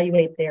to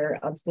evaluate their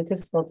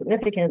statistical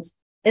significance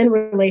in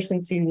relation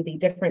to the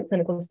different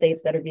clinical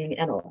states that are being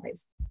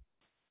analyzed.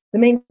 The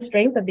main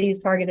strength of these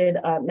targeted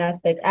mass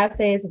spec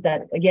assays is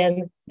that,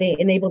 again, they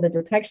enable the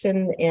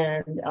detection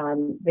and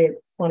the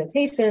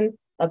quantitation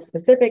of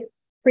specific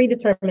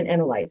predetermined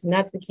analytes. And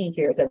that's the key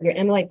here, is that your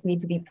analytes need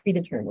to be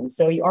predetermined.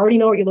 So you already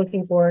know what you're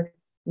looking for.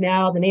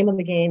 Now, the name of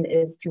the game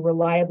is to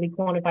reliably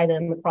quantify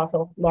them across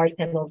a large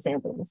panel of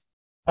samples.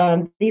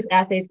 These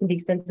assays can be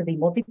extensively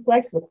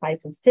multiplexed with high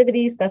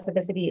sensitivity,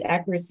 specificity,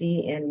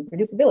 accuracy, and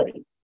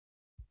reproducibility.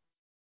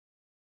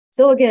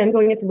 So again,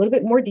 going into a little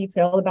bit more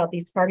detail about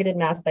these targeted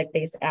mass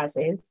spec-based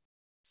assays.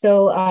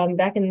 So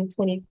back in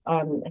I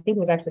think it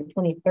was actually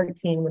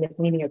 2013 when this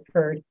meeting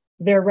occurred,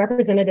 there are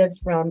representatives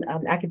from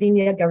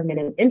academia, government,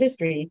 and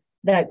industry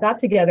that got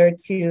together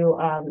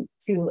to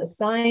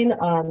assign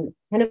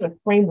kind of a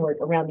framework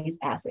around these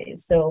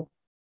assays. So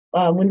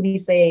when we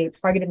say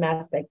targeted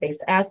mass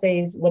spec-based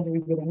assays, what do we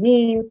really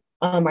mean?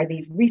 Are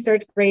these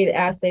research grade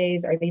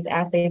assays? Are these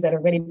assays that are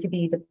ready to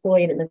be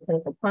deployed in the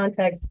clinical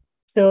context?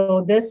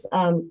 So this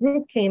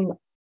group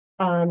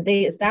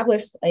they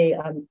established a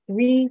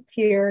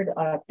three-tiered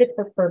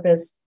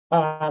fit-for-purpose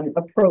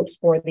approach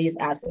for these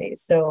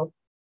assays. So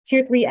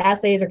tier 3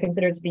 assays are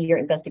considered to be your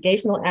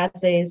investigational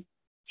assays.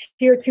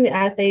 Tier 2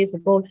 assays, the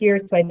goal here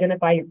is to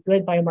identify your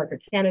good biomarker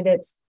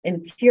candidates.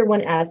 And tier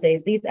 1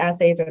 assays, these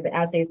assays are the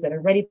assays that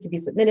are ready to be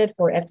submitted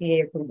for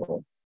FDA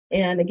approval.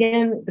 And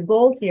again, the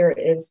goal here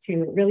is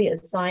to really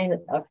assign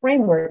a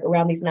framework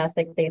around these mass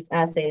spec-based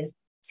assays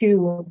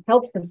to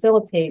help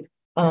facilitate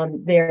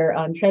their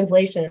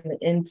translation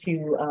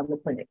into the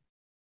clinic.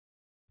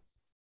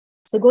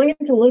 So going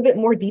into a little bit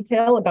more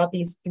detail about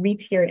these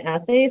three-tiered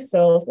assays.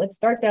 So let's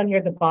start down here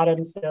at the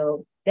bottom.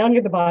 So down here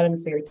at the bottom,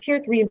 so your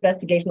tier 3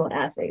 investigational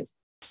assays.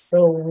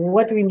 So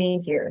what do we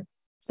mean here?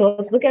 So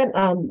let's look at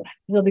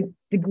the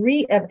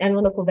degree of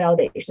analytical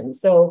validation.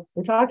 So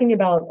we're talking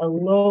about a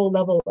low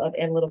level of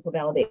analytical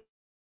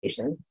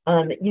validation.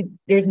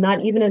 There's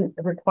not even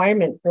a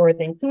requirement for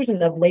the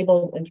inclusion of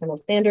labeled internal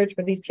standards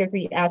for these tier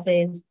 3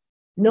 assays.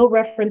 No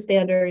reference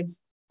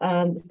standards.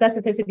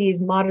 Specificity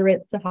is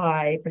moderate to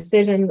high,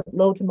 precision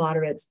low to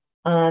moderate.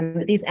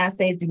 These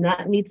assays do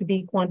not need to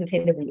be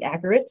quantitatively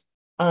accurate.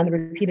 The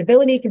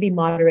repeatability can be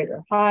moderate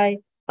or high.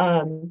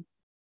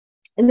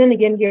 And then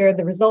again here,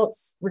 the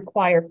results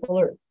require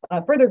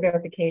further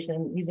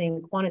verification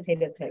using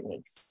quantitative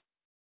techniques.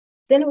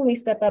 Then when we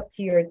step up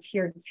to your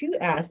tier 2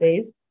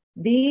 assays,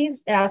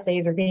 these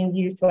assays are being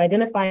used to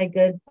identify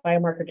good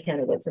biomarker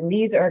candidates. And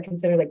these are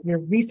considered like your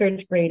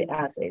research grade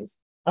assays.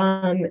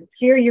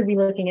 Here you'll be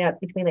looking at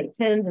between like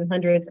tens and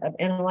hundreds of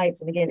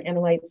analytes, and again,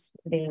 analytes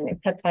being like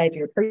peptides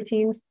or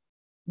proteins.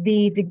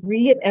 The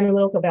degree of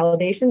analytical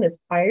validation is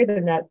higher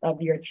than that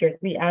of your tier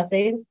 3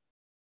 assays.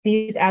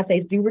 These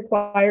assays do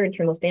require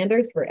internal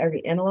standards for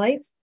every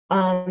analyte.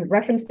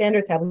 Reference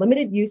standards have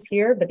limited use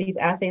here, but these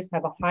assays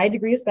have a high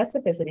degree of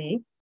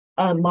specificity,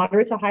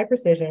 moderate to high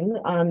precision.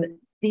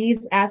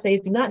 These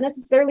assays do not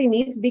necessarily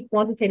need to be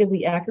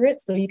quantitatively accurate,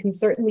 so you can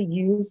certainly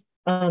use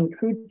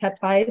crude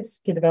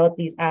peptides to develop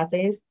these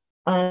assays.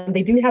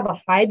 They do have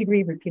a high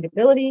degree of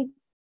repeatability,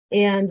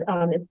 and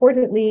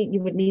importantly,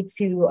 you would need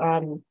to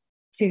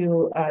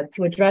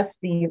address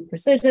the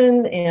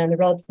precision and the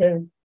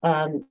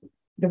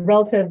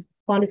relative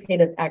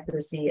quantitative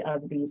accuracy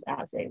of these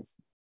assays.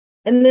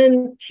 And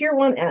then tier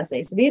 1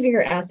 assays. So these are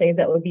your assays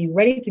that would be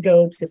ready to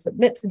go to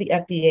submit to the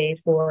FDA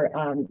for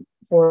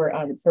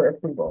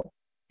approval.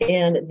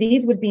 And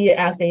these would be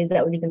assays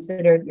that would be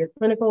considered your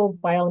clinical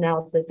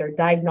bioanalysis or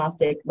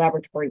diagnostic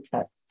laboratory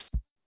tests.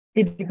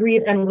 The degree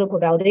of analytical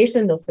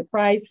validation, no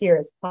surprise here,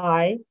 is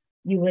high.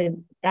 You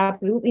would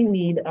absolutely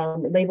need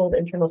labeled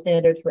internal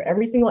standards for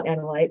every single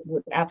analyte. You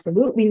would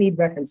absolutely need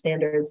reference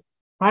standards,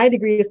 high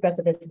degree of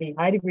specificity,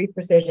 high degree of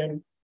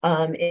precision.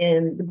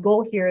 And the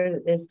goal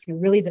here is to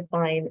really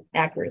define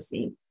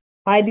accuracy,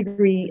 high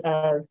degree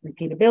of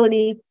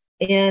repeatability.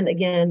 And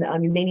again,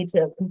 you may need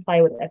to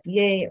comply with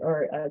FDA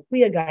or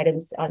CLIA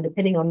guidance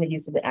depending on the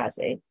use of the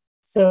assay.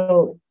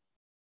 So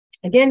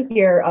again,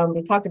 here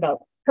we talked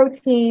about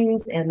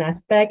proteins and mass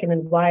spec, and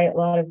then why a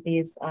lot of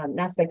these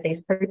mass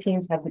spec-based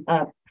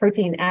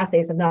protein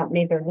assays have not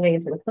made their way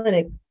into the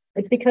clinic.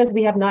 It's because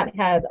we have not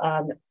had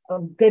a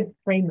good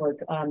framework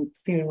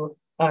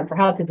for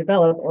how to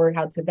develop or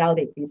how to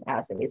validate these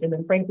assays. And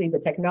then frankly, the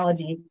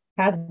technology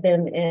has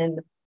been in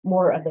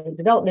more of the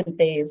development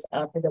phase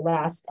for the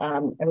last,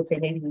 I would say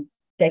maybe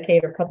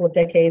decade or couple of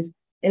decades.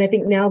 And I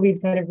think now we've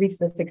kind of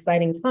reached this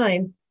exciting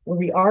time where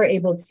we are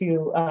able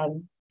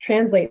to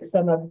translate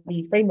some of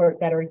the framework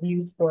that are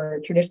used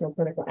for traditional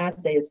clinical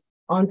assays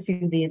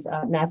onto these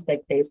mass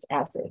spec-based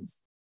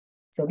assays.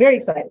 So very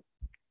excited.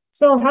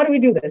 So how do we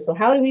do this? So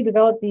how do we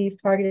develop these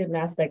targeted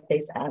mass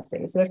spec-based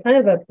assays? So there's kind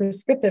of a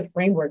prescriptive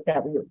framework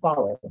that we would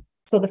follow.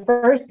 So the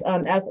first,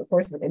 as of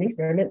course with any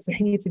experiments, you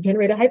need to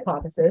generate a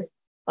hypothesis.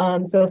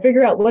 So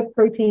figure out what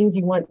proteins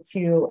you want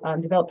to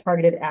develop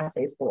targeted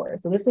assays for.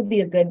 So this would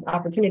be a good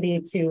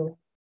opportunity to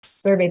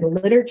survey the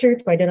literature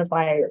to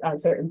identify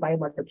certain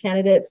biomarker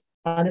candidates.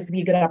 This would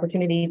be a good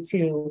opportunity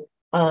to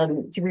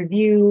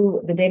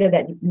review the data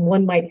that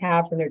one might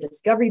have from their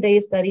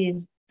discovery-based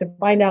studies to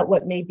find out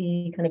what may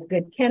be kind of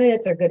good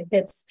candidates or good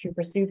hits to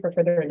pursue for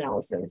further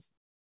analysis.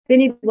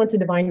 Then you want to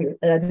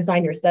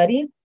design your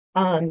study.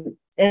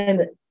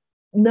 And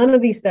none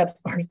of these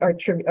steps are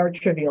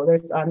trivial.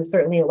 There's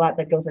certainly a lot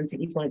that goes into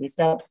each one of these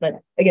steps, but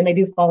again, they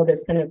do follow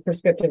this kind of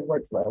prescriptive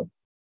workflow.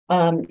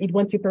 You'd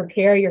want to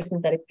prepare your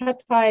synthetic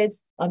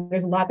peptides.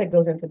 There's a lot that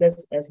goes into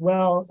this as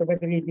well. So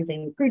whether you're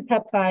using crude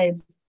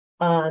peptides,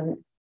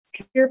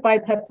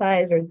 purified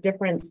peptides, or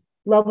different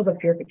levels of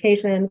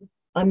purification,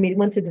 you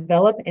want to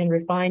develop and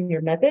refine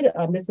your method.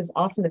 This is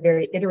often a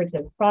very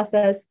iterative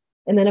process.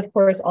 And then, of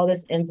course, all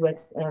this ends with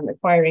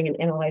acquiring and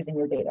analyzing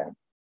your data.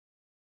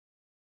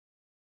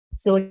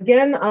 So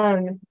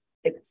again,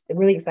 it's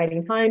really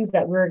exciting times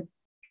that we're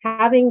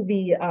having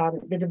the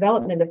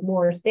development of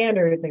more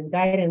standards and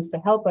guidance to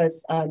help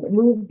us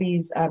move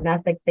these mass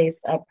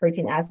spec-based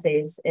protein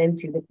assays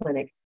into the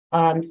clinic.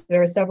 So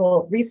there are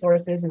several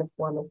resources in the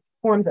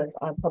forms of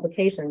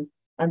publications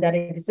that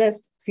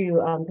exist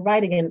to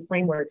provide, again, a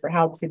framework for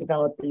how to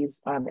develop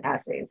these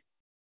assays.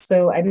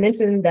 So I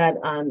mentioned that,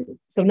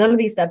 so none of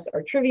these steps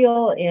are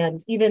trivial,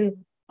 and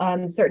even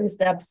certain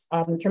steps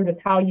in terms of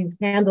how you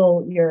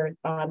handle your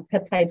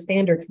peptide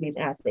standard for these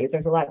assays.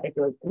 There's a lot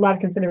of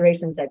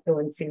considerations that go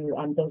into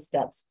those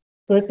steps.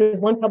 So this is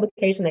one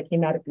publication that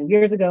came out a few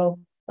years ago.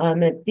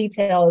 It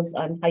details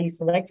how you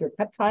select your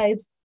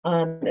peptides,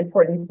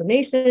 important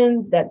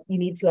information that you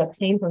need to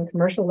obtain from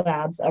commercial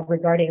labs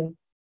regarding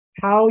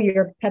how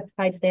your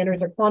peptide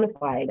standards are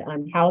quantified,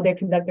 how they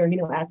conduct their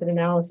amino acid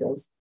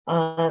analysis,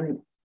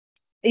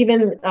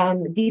 even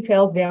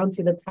details down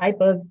to the type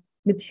of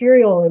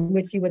material in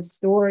which you would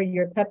store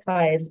your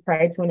peptides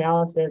prior to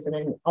analysis, and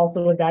then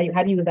also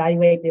how do you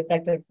evaluate the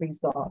effective freeze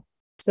thaw.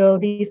 So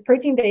these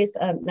protein-based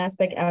mass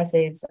spec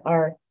assays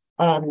are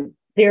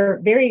they're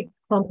very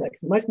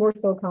complex, much more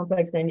so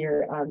complex than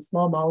your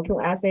small molecule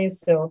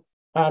assays. So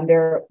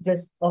there are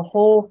just a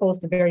whole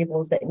host of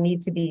variables that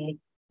need to be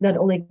not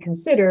only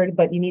considered,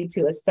 but you need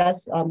to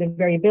assess the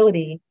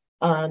variability,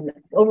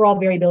 overall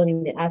variability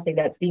in the assay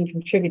that's being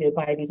contributed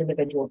by these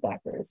individual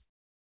factors.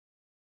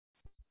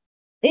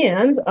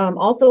 And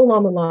also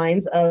along the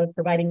lines of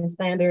providing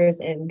standards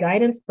and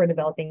guidance for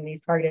developing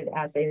these targeted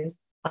assays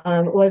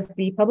was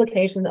the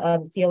publication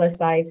of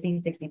CLSI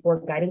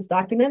C64 guidance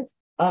document.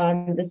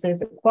 This is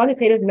the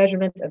quantitative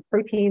measurement of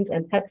proteins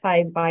and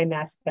peptides by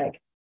mass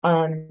spec.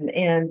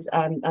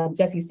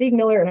 Jesse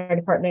Siegmiller in our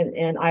department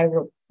and I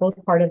were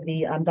both part of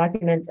the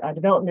document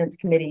development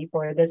committee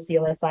for this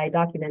CLSI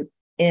document.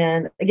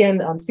 And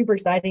again, super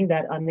exciting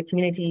that the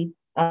community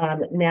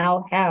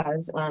now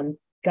has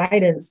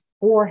guidance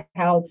for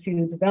how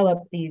to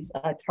develop these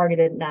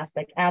targeted mass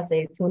spec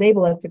assays to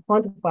enable us to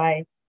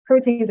quantify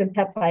proteins and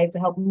peptides to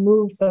help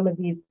move some of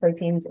these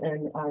proteins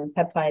and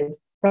peptides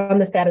from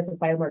the status of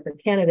biomarker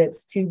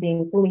candidates to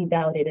being fully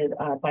validated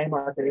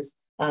biomarkers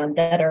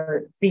that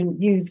are being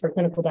used for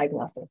clinical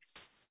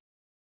diagnostics.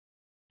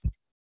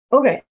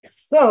 Okay,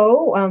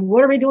 so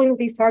what are we doing with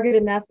these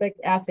targeted mass spec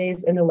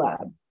assays in the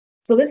lab?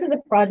 So this is a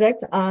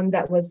project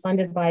that was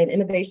funded by an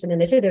Innovation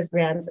Initiatives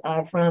grant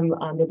from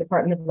the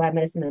Department of Lab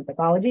Medicine and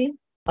Pathology.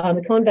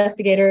 The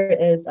co-investigator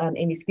is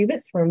Amy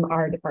Skubitz from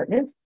our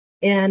department.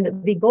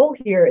 And the goal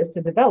here is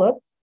to develop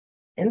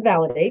and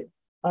validate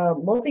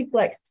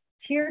multiplexed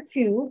tier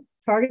 2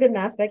 targeted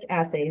mass spec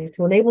assays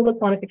to enable the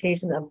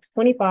quantification of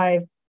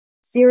 25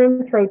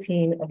 serum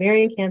protein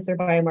ovarian cancer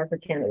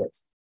biomarker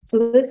candidates.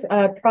 So this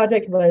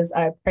project was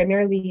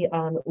primarily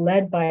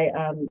led by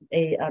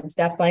a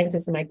staff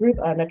scientist in my group,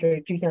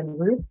 Dr. Juhyun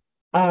Roo,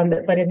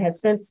 but it has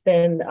since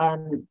been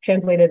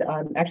translated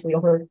actually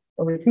over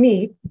to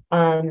me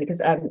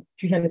because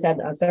Juhyun has had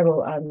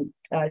several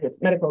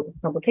medical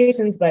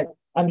complications, but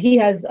he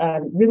has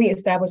really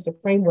established a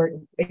framework,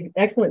 an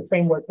excellent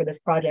framework for this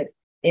project.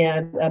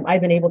 And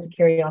I've been able to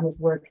carry on his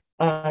work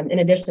in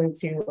addition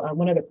to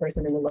one other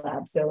person in the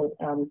lab. So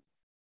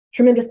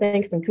tremendous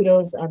thanks and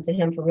kudos to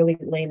him for really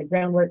laying the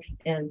groundwork.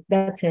 And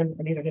that's him,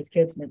 and these are his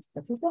kids, and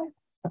that's his wife.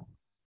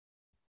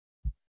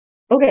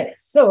 Okay,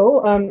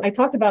 so I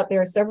talked about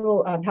there are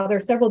several how there are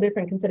several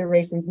different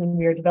considerations when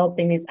we are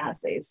developing these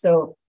assays.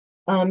 So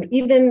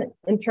even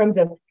in terms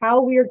of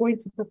how we are going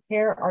to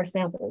prepare our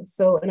samples.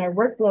 So in our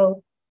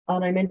workflow,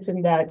 I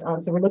mentioned that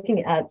so we're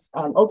looking at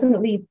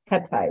ultimately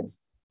peptides.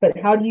 But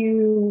how do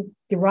you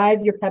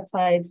derive your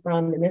peptides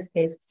from, in this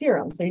case,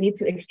 serum? So you need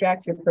to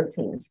extract your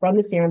proteins from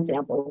the serum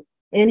sample,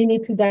 and you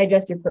need to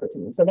digest your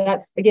proteins. So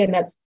that's, again,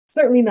 that's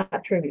certainly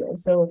not trivial.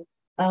 So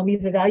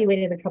we've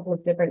evaluated a couple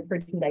of different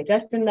protein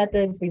digestion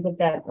methods. We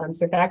looked at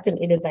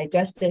surfactant-aided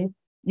digestion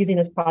using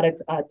this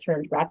product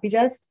termed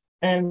Rapigest.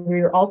 And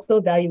we're also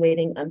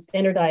evaluating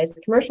standardized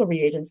commercial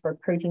reagents for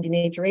protein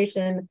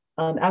denaturation,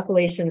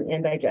 alkylation,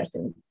 and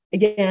digestion.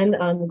 Again,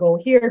 the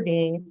goal here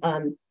being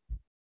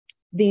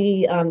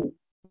the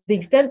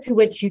extent to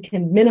which you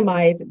can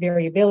minimize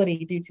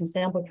variability due to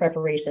sample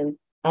preparation,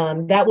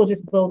 that will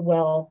just bode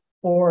well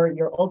for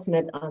your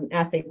ultimate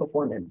assay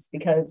performance.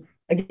 Because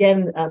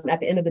again, at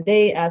the end of the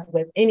day, as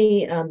with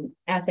any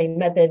assay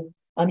method,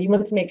 you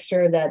want to make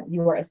sure that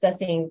you are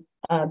assessing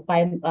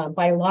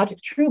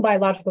true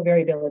biological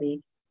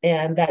variability,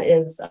 and that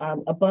is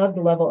above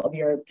the level of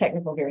your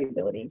technical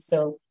variability.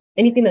 So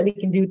anything that we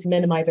can do to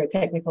minimize our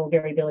technical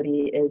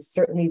variability is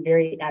certainly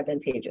very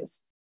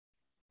advantageous.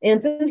 And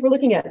since we're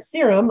looking at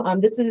serum,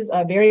 this is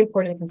a very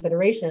important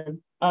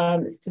consideration,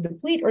 is to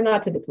deplete or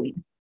not to deplete.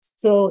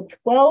 So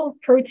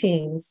 12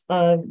 proteins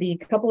of the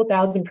couple of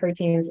thousand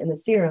proteins in the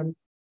serum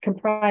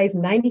comprise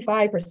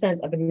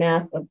 95% of the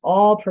mass of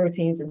all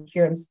proteins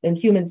in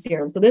human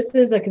serum. So this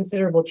is a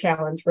considerable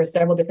challenge for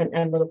several different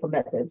analytical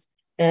methods,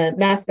 and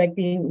mass spec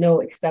being no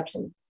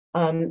exception.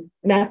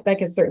 Mass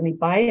spec is certainly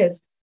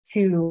biased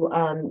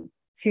to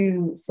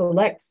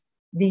select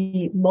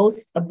the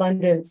most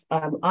abundant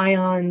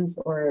ions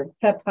or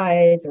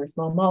peptides or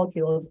small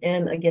molecules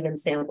in a given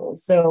sample.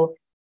 So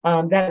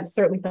that's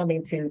certainly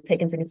something to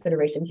take into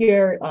consideration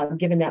here,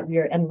 given that we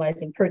are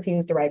analyzing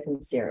proteins derived from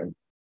the serum.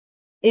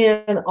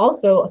 And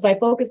also, so I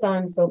focused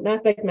on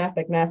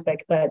mass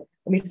spec, but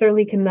we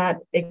certainly cannot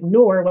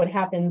ignore what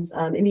happens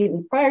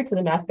immediately prior to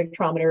the mass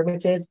spectrometer,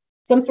 which is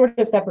some sort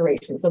of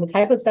separation. So the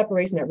type of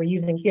separation that we're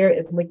using here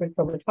is liquid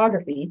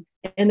chromatography,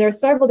 and there are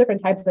several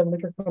different types of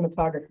liquid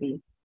chromatography.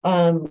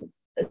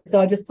 So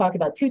I'll just talk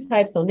about two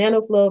types, so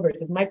nanoflow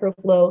versus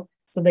microflow.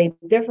 So they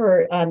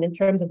differ in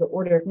terms of the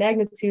order of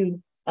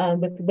magnitude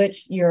with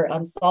which your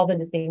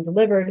solvent is being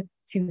delivered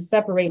to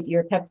separate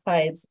your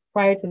peptides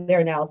prior to their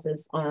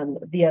analysis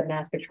via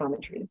mass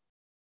spectrometry.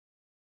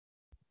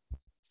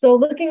 So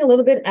looking a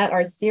little bit at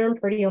our serum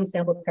proteome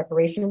sample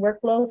preparation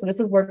workflow. So this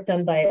is work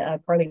done by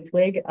Carly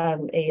Twigg,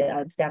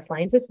 a staff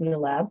scientist in the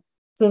lab.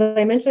 So as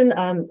I mentioned,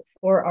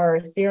 for our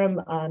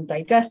serum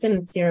digestion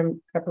and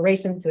serum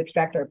preparation to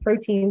extract our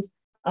proteins,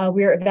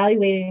 we're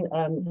evaluating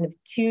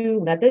two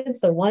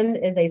methods. So one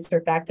is a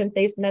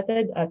surfactant-based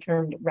method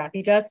termed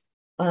RapidJust.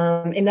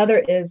 Another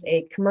is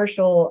a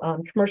commercial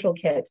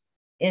kit.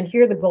 And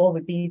here the goal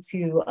would be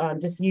to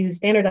just use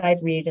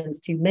standardized reagents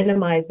to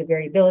minimize the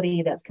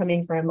variability that's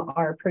coming from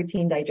our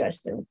protein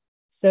digestion.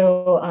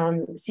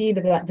 So she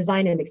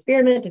designed an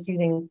experiment just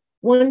using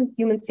one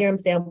human serum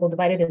sample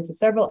divided into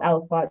several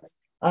aliquots.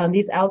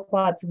 These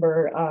aliquots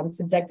were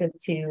subjected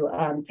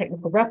to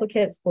technical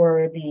replicates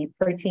for the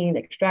protein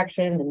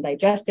extraction and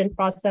digestion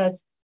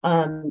process,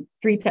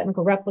 3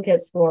 technical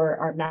replicates for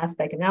our mass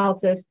spec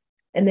analysis.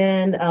 And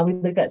then we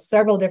looked at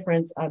several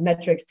different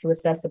metrics to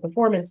assess the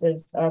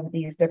performances of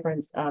these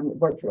different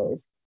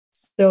workflows.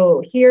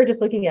 So here,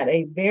 just looking at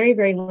a very,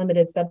 very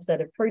limited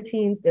subset of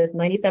proteins, just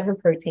 97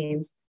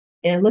 proteins,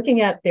 and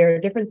looking at their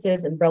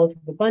differences in relative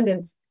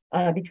abundance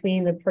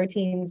between the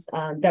proteins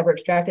that were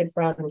extracted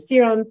from the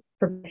serum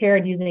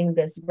prepared using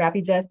this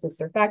RapidJust, the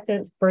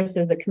surfactant,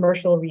 versus the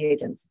commercial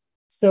reagents.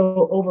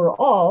 So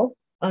overall,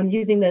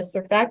 using this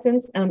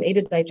surfactant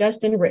aided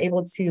digestion, we're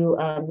able to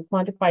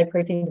quantify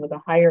proteins with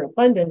a higher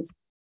abundance.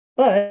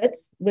 But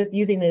with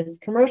using these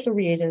commercial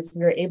reagents,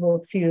 we're able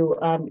to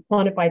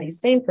quantify these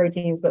same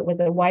proteins, but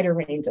with a wider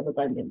range of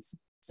abundance.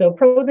 So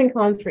pros and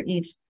cons for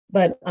each,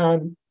 but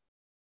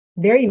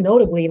very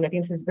notably, and I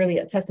think this is really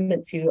a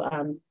testament to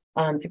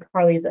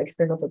Carly's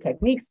experimental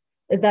techniques,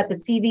 is that the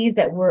CVs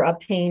that were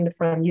obtained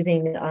from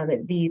using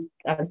these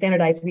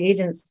standardized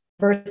reagents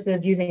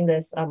versus using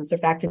this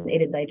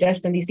surfactant-aided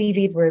digestion, these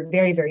CVs were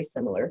very, very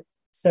similar.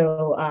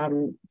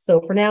 So, so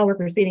for now, we're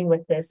proceeding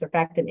with this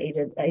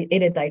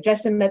surfactant-aided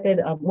digestion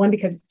method. One,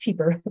 because it's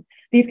cheaper.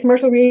 These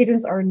commercial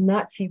reagents are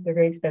not cheap; they're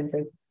very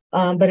expensive.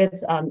 But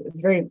it's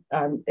very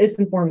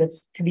informative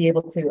to be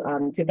able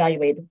to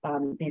evaluate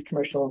these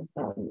commercial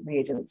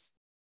reagents.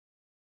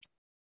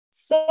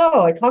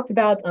 So I talked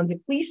about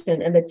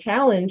depletion and the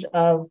challenge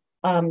of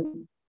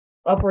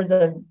upwards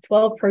of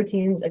 12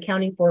 proteins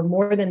accounting for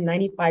more than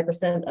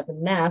 95% of the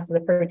mass of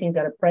the proteins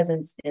that are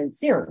present in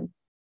serum.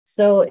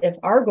 So if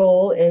our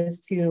goal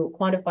is to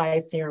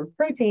quantify serum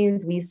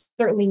proteins, we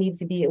certainly need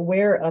to be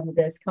aware of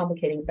this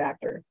complicating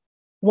factor.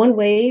 One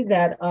way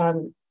that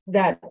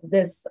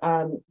this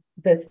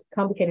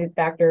complicated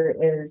factor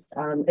is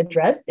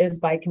addressed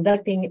is by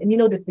conducting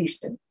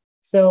immunodepletion.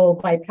 So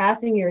by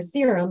passing your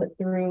serum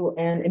through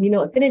an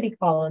immunoaffinity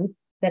column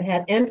that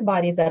has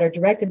antibodies that are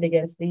directed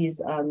against these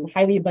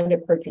highly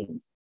abundant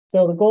proteins.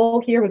 So the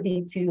goal here would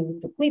be to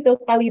deplete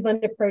those highly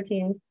abundant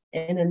proteins,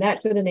 and then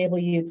that should enable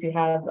you to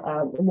have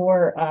a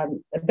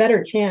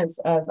better chance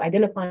of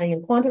identifying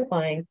and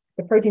quantifying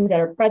the proteins that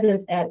are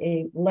present at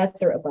a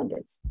lesser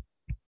abundance.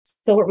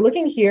 So what we're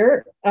looking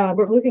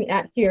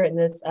at here in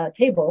this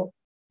table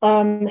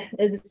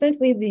is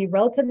essentially the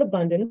relative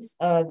abundance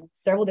of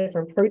several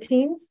different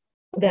proteins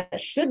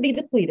that should be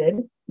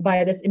depleted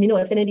by this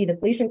immunoaffinity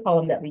depletion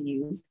column that we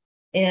used.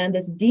 And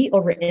this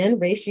D/N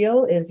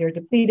ratio is your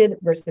depleted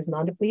versus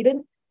non-depleted.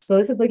 So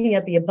this is looking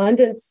at the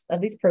abundance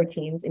of these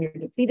proteins in your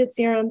depleted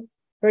serum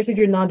versus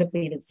your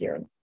non-depleted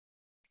serum.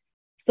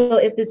 So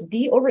if this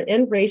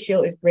D/N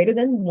ratio is greater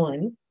than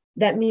 1,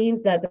 that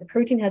means that the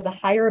protein has a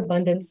higher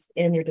abundance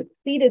in your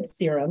depleted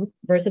serum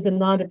versus a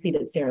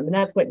non-depleted serum, and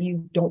that's what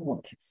you don't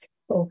want.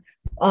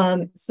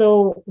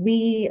 So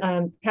we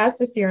pass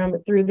the serum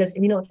through this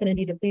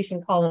immunoaffinity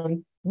depletion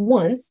column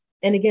once,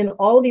 and again,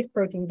 all of these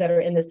proteins that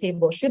are in this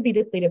table should be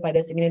depleted by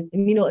this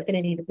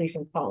immunoaffinity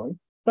depletion column.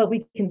 But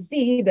we can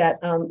see that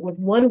with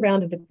one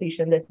round of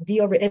depletion, this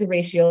D/N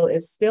ratio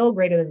is still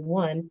greater than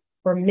 1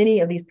 for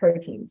many of these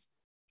proteins.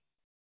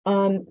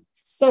 For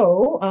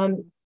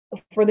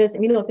this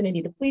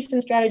immunoaffinity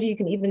depletion strategy, you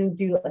can even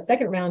do a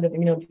second round of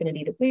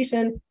immunoaffinity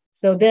depletion.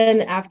 So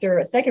then after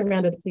a second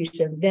round of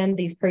depletion, then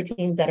these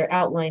proteins that are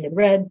outlined in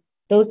red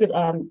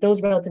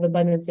those relative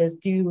abundances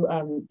do,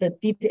 the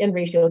D to N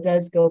ratio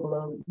does go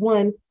below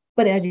 1.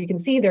 But as you can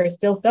see, there are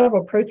still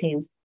several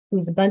proteins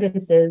whose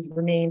abundances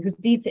remain, whose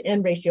D to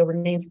N ratio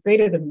remains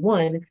greater than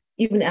 1,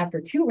 even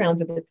after 2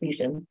 rounds of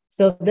depletion.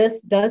 So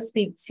this does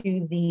speak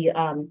to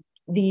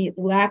the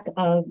lack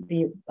of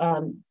the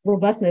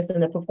robustness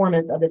and the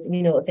performance of this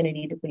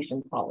immunoaffinity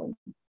depletion column.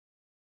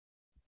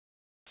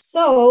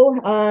 So,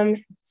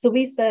 so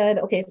we said,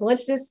 okay, so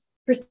let's just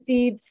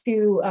proceed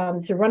to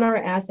run our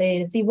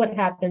assay and see what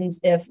happens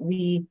if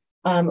we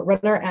run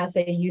our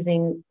assay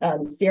using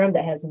serum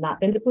that has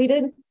not been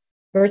depleted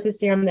versus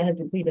serum that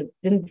has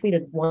been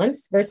depleted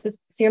once versus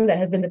serum that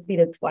has been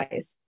depleted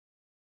twice.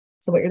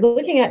 So what you're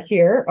looking at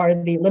here are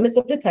the limits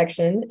of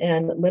detection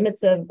and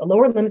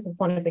lower limits of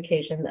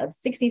quantification of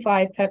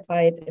 65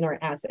 peptides in our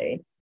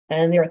assay.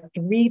 And there are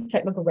 3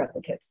 technical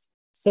replicates.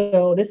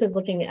 So this is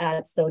looking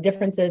at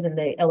differences in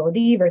the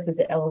LOD versus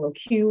the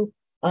LLOQ,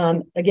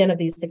 again, of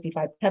these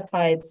 65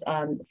 peptides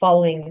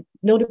following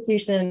no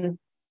depletion,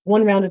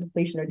 1 round of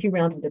depletion, or 2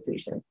 rounds of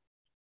depletion.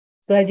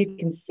 So as you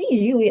can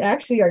see, we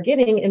actually are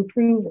getting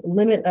improved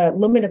limit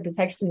of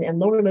detection and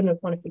lower limit of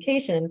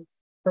quantification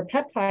for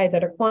peptides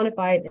that are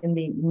quantified in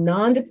the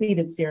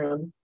non-depleted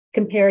serum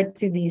compared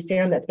to the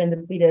serum that's been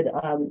depleted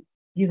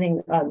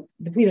using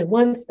depleted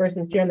once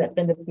versus serum that's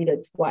been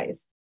depleted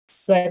twice.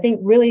 So I think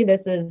really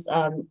this is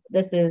kind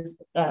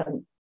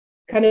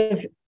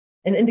of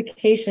an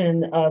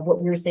indication of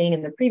what we were saying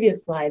in the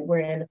previous slide,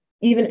 wherein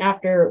even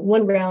after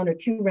 1 round or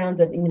 2 rounds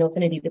of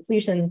immunoaffinity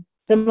depletion,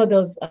 some of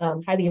those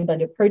highly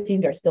abundant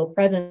proteins are still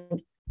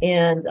present,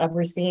 and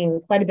we're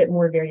seeing quite a bit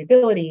more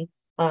variability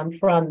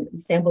from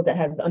samples that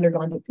have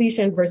undergone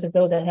depletion versus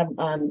those that have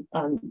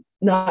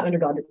not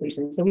undergone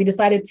depletion. So we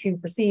decided to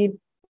proceed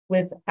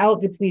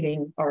without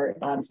depleting our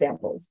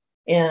samples.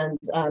 And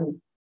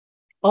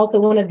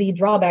also, one of the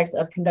drawbacks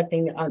of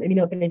conducting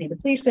immunoaffinity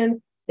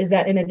depletion is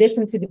that in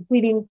addition to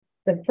depleting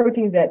the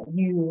proteins that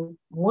you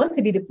want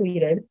to be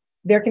depleted,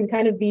 there can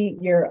kind of be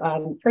your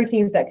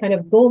proteins that kind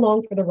of go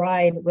along for the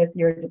ride with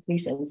your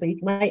depletion. So you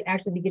might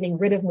actually be getting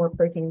rid of more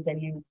proteins than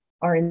you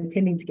are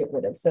intending to get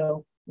rid of.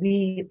 So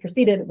we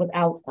proceeded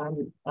without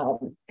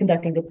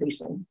conducting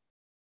depletion.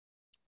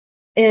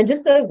 And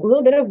just a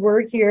little bit of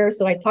word here.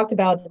 So I talked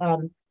about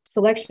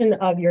selection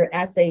of your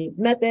assay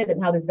method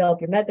and how to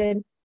develop your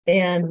method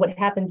and what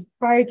happens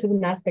prior to the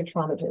mass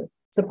spectrometer.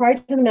 So prior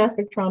to the mass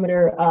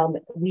spectrometer,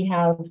 we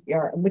have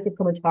our liquid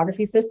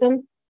chromatography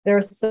system. There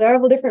are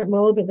several different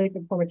modes of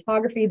liquid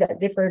chromatography that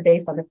differ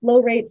based on the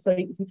flow rate. So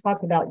if you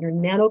talk about your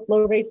nano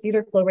flow rates, these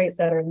are flow rates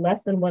that are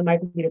less than 1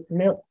 microliter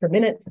per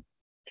minute.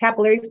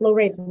 Capillary flow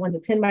rates 1 to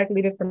 10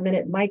 microliters per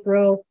minute,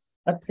 micro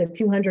up to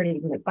 200,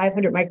 even like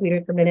 500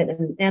 microliters per minute,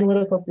 and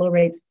analytical flow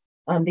rates,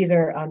 these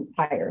are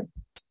higher.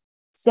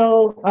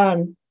 So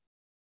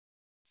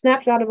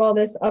snapshot of all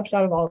this,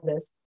 upshot of all of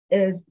this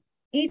is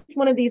each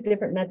one of these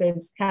different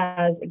methods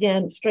has,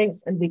 again,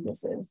 strengths and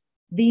weaknesses.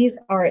 These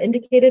are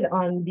indicated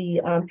on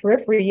the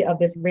periphery of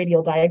this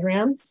radial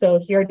diagram. So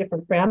here are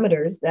different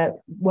parameters that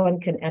one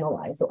can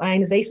analyze. So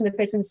ionization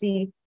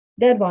efficiency,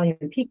 dead volume,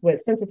 peak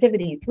width,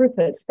 sensitivity,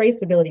 throughput, spray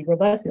stability,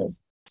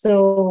 robustness.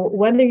 So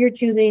whether you're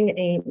choosing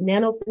a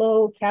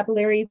nanoflow,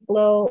 capillary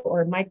flow,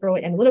 or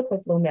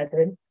microanalytical flow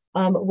method,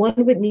 one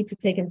would need to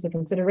take into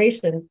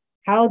consideration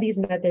how these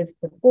methods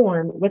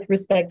perform with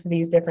respect to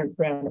these different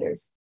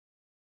parameters.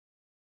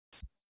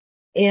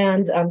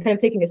 And kind of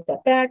taking a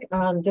step back,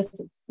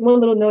 just one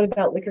little note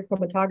about liquid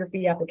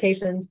chromatography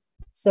applications.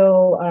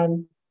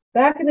 So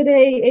back in the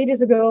day,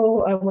 ages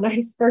ago, when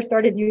I first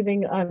started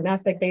using mass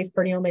spec-based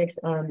proteomics,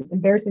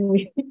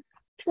 embarrassingly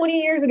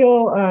 20 years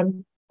ago,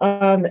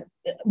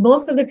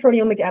 most of the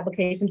proteomic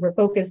applications were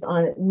focused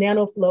on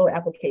nanoflow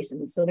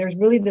applications. So there's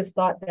really this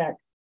thought that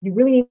you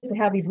really need to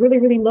have these really,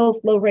 really low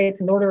flow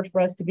rates in order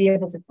for us to be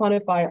able to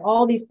quantify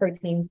all these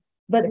proteins.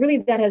 But really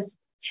that has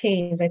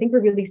changed. I think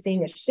we're really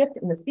seeing a shift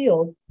in the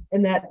field,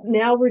 and that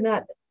now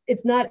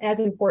it's not as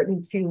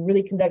important to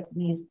really conduct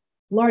these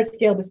large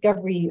scale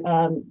discovery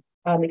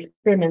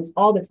experiments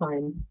all the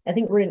time. I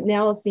think we're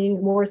now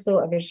seeing more so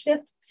of a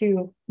shift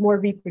to more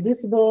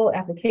reproducible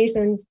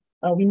applications.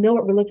 We know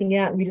what we're looking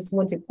at, and we just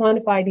want to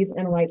quantify these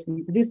analytes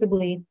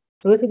reproducibly.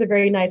 So this was a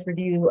very nice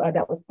review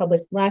that was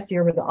published last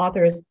year, where the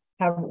authors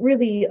have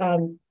really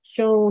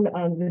shown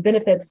the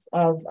benefits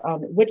of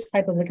which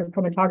type of liquid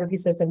chromatography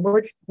system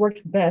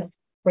works best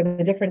for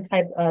the different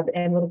type of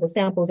analytical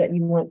samples that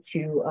you want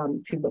to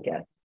look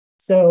at.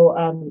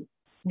 So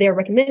they're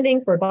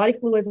recommending for body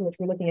fluids, which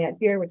we're looking at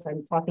here, which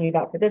I'm talking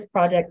about for this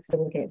project, so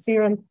we're looking at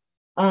serum.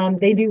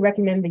 They do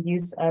recommend the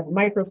use of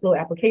microflow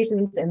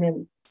applications, and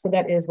then so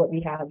that is what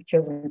we have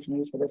chosen to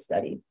use for this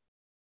study.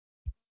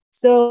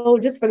 So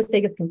just for the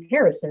sake of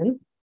comparison,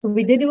 so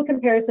we did do a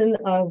comparison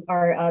of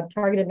our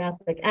targeted mass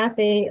spec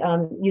assay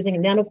using a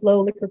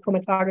nanoflow liquid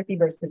chromatography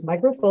versus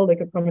microflow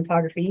liquid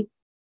chromatography.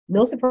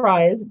 No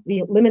surprise,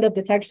 the limit of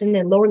detection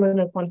and lower limit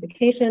of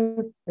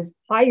quantification is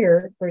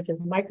higher versus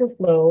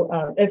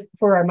microflow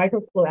for our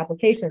microflow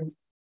applications.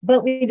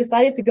 But we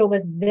decided to go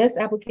with this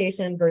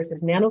application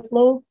versus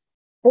nanoflow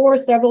for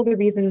several of the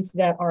reasons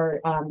that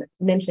are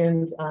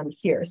mentioned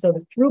here. So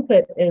the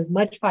throughput is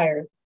much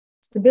higher,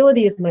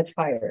 stability is much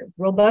higher,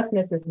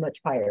 robustness is much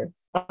higher.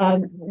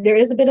 There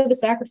is a bit of a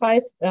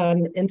sacrifice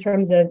in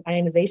terms of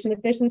ionization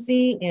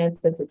efficiency and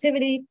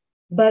sensitivity,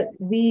 but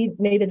we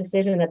made a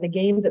decision that the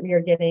gains that we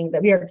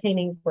are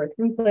obtaining for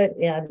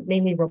throughput and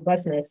mainly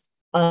robustness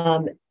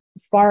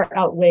far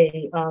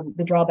outweigh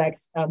the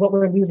drawbacks, what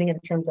we're losing in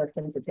terms of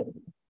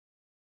sensitivity.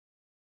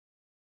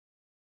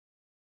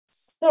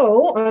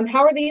 So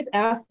how are these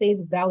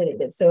assays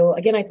validated? So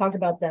again, I talked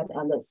about that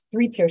on this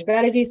 3-tier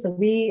strategy. So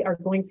we are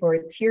going for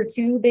a tier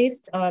 2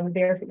 based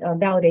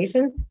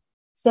validation.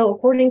 So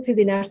according to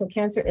the National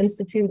Cancer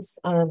Institute's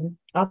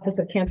Office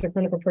of Cancer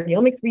Clinical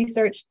Proteomics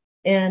Research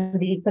and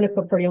the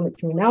Clinical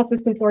Proteomics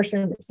Analysis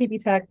Consortium,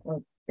 CPTEC,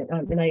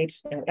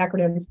 NIH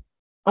acronyms,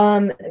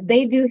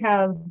 they do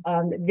have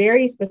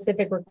very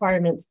specific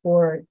requirements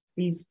for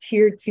these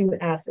tier 2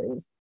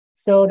 assays.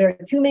 So there are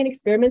 2 main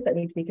experiments that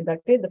need to be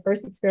conducted. The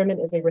first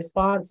experiment is a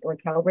response or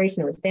calibration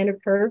or a standard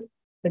curve.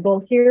 The goal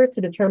here is to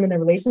determine the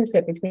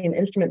relationship between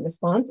instrument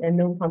response and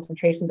known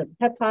concentrations of the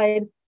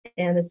peptide.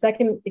 And the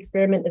second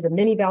experiment is a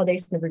mini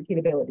validation of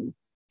repeatability.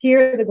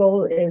 Here, the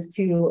goal is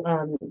to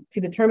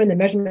determine the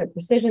measurement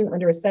precision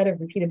under a set of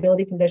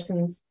repeatability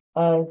conditions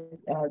of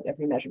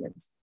every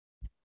measurement.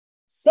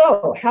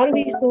 So how do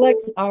we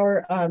select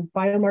our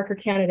biomarker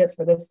candidates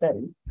for this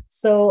study?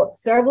 So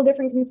several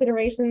different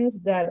considerations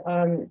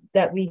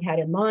that we had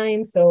in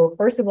mind. So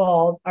first of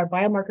all, our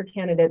biomarker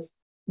candidates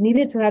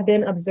needed to have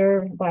been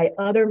observed by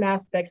other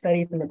mass spec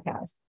studies in the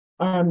past.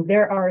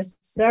 There are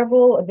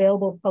several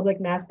available public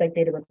mass spec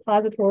data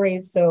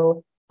repositories.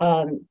 So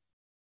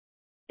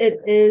it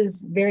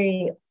is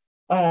very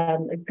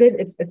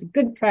it's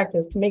good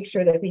practice to make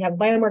sure that if we have a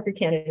biomarker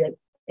candidate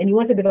and you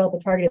want to develop a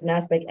targeted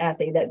mass spec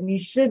assay, that we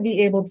should be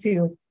able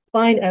to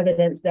find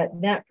evidence that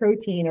that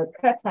protein or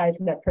peptides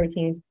from that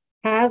proteins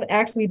have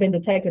actually been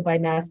detected by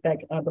mass spec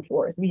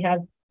before. So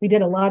we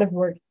did a lot of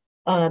work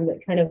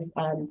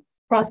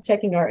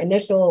cross-checking our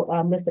initial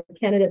list of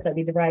candidates that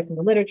we derived from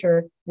the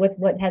literature with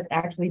what has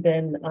actually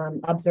been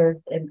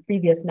observed in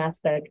previous mass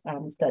spec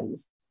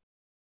studies.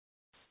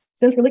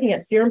 Since we're looking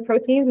at serum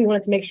proteins, we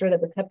wanted to make sure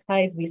that the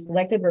peptides we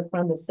selected were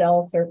from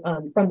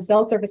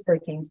cell surface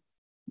proteins,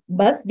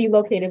 must be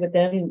located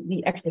within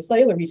the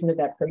extracellular region of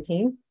that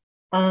protein.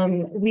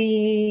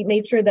 We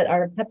made sure that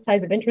our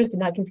peptides of interest did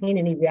not contain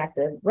any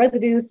reactive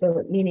residues,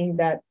 so meaning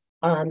that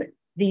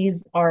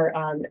these are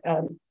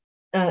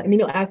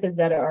amino acids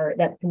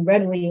that can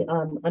readily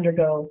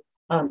undergo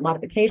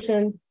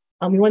modification.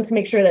 We want to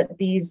make sure that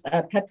these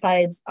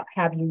peptides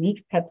have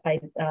unique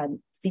peptide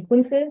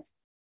sequences.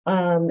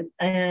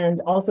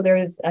 And also there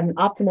is an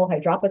optimal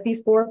hydropathy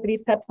score for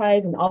these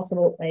peptides and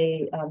also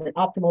an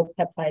optimal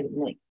peptide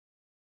length.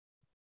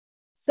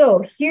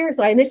 So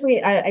I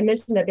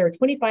mentioned that there were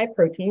 25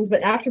 proteins,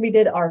 but after we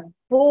did our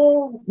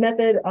full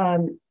method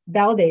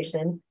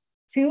validation,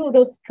 2 of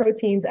those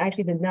proteins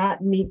actually did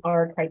not meet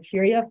our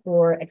criteria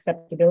for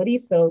acceptability.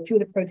 So 2 of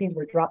the proteins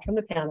were dropped from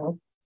the panel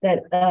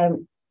that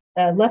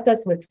left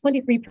us with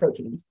 23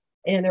 proteins.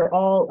 And they're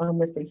all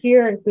listed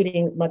here,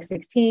 including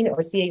MUC16 or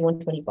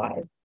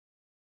CA125.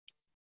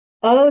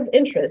 Of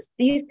interest,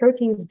 these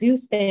proteins do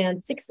span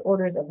 6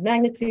 orders of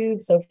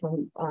magnitude, so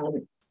from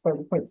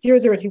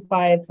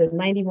 0.0025 to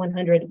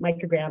 9100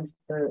 micrograms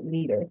per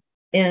liter.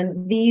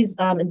 And these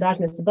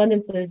endogenous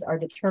abundances are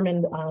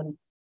determined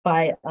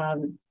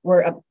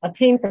were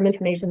obtained from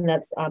information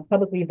that's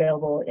publicly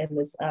available in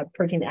this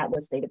protein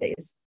atlas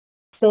database.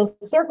 So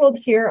circled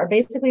here are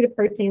basically the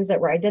proteins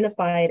that were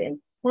identified and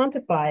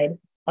quantified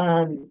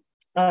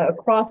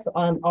across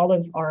all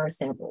of our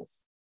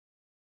samples.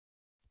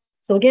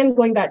 So again,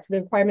 going back to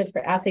the requirements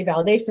for assay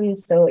validation.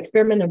 So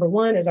experiment number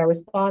 1 is our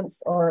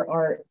response or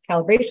our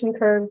calibration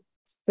curve.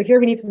 So here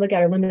we need to look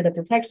at our limit of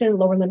detection,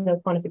 lower limit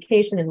of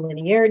quantification, and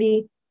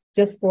linearity.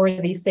 Just for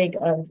the sake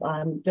of,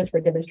 just for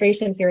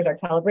demonstration, here's our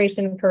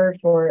calibration curve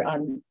for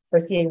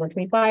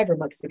CA125 or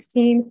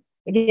MUC16.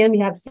 Again, we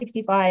have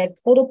 65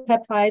 total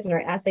peptides in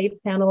our assay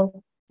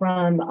panel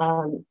from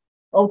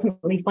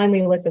finally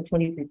a list of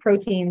 23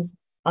 proteins.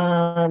 We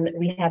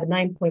have a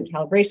 9-point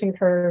calibration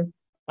curve,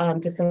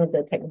 just some of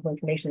the technical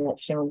information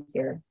that's shown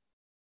here.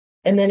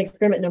 And then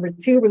experiment number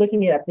 2, we're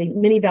looking at the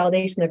mini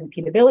validation of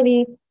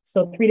repeatability.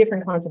 So 3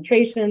 different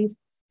concentrations.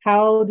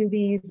 How do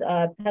these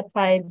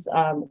peptides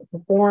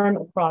perform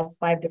across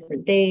 5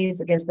 different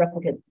days against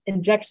replicate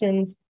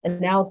injections,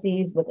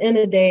 analyses within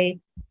a day?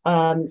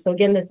 So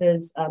again, this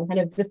is kind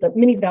of just a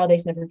mini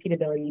validation of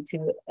repeatability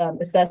to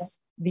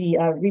assess the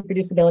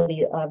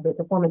reproducibility of the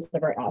performance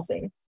of our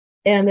assay.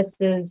 And this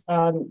is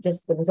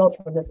just the results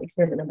from this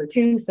experiment number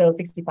 2. So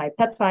 65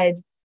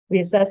 peptides. We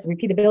assess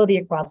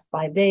repeatability across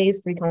 5 days,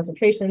 3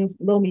 concentrations,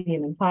 low,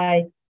 medium, and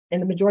high.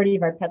 And the majority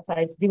of our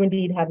peptides do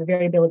indeed have a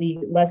variability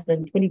less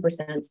than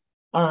 20%,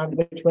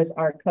 which was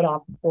our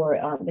cutoff for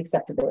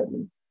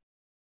acceptability.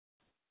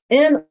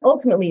 And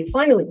ultimately,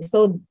 finally,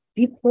 so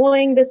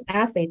deploying this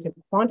assay to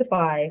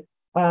quantify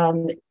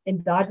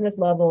endogenous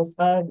levels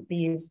of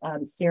these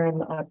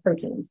serum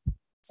proteins.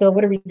 So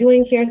what are we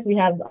doing here? So we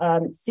have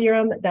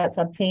serum that's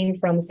obtained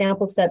from a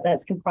sample set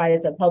that's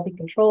comprised of healthy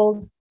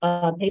controls,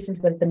 patients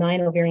with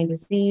benign ovarian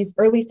disease,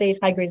 early stage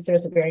high-grade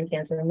serous ovarian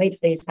cancer, and late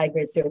stage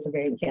high-grade serous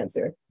ovarian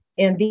cancer.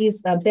 And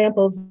these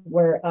samples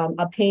were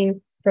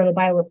obtained from a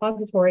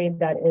biorepository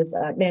that is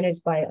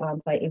managed by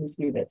Amy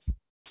Skubitz.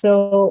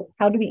 So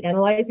how do we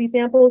analyze these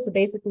samples? So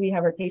basically we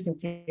have our patient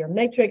serum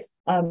matrix.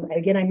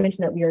 Again, I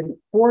mentioned that we are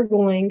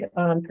foregoing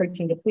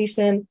protein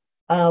depletion.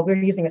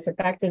 We're using a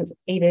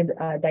surfactant-aided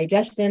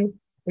digestion.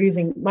 We're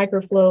using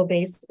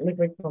microflow-based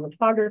liquid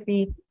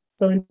chromatography.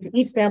 So into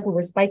each sample,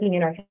 we're spiking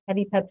in our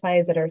heavy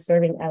peptides that are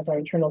serving as our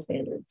internal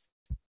standards.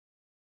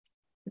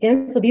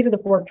 Again, so these are the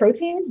 4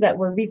 proteins that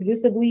were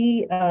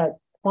reproducibly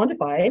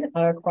quantified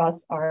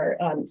across our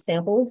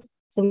samples.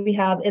 So we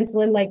have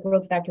insulin-like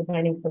growth factor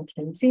binding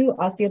protein 2,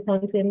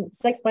 osteopontin,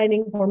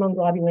 sex-binding hormone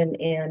globulin,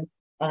 and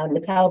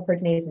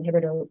metalloproteinase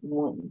inhibitor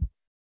 1.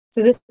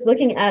 So just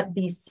looking at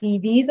the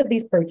CVs of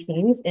these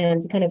proteins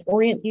and to kind of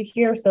orient you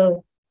here.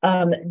 So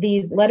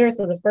these letters,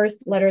 so the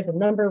first letters of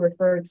number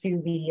refer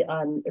to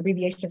the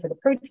abbreviation for the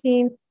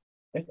protein.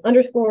 There's an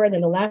underscore, and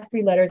then the last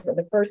 3 letters are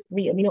the first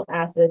 3 amino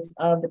acids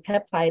of the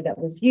peptide that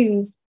was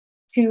used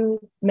to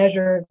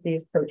measure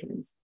these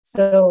proteins.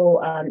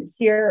 So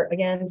here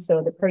again,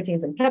 so the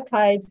proteins and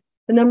peptides,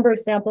 the number of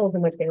samples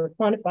in which they were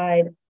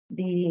quantified,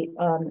 the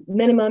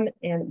minimum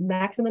and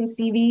maximum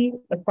CV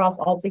across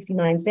all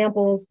 69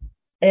 samples,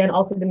 and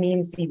also the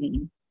mean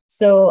CV.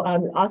 So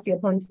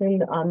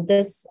osteopontin,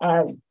 this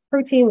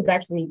protein was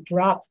actually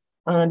dropped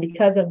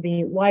because of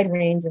the wide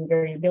range and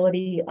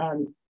variability,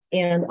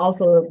 and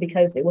also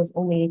because it was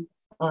only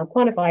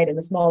quantified in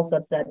a small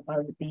subset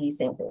of the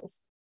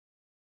samples.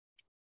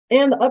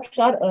 And the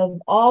upshot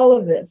of all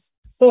of this.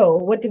 So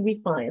what did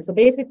we find? So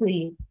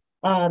basically,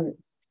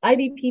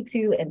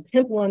 IBP2 and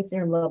TIMP1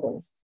 serum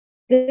levels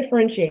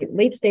differentiate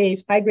late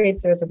stage high-grade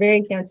serous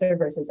ovarian cancer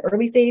versus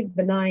early stage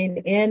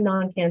benign and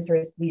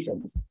non-cancerous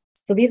lesions.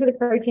 So these are the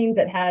proteins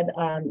that had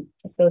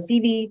so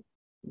CV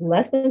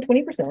less than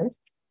 20%.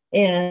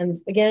 And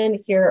again,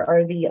 here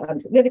are the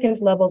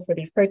significance levels for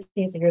these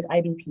proteins. So here's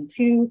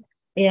IBP2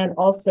 and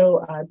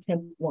also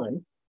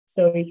TIMP1.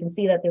 So you can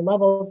see that the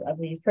levels of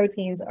these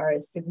proteins are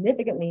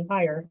significantly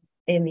higher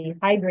in the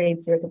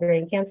high-grade serous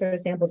ovarian cancer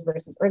samples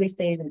versus early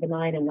stage and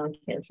benign and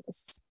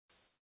non-cancerous.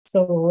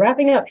 So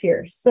wrapping up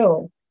here.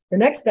 So the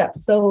next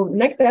steps. So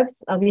next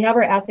steps, we have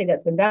our assay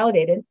that's been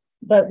validated,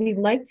 but we'd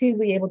like to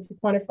be able to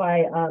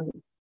quantify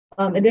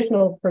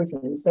additional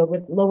proteins, so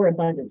with lower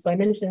abundance. So I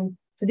mentioned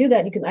to do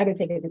that, you can either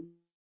take a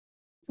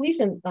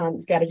depletion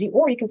strategy,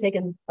 or you can take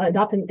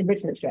adopt an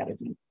enrichment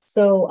strategy.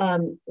 So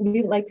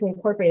we'd like to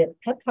incorporate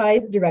a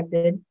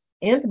peptide-directed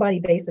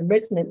antibody-based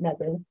enrichment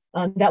method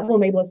that will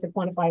enable us to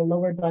quantify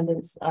lower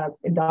abundance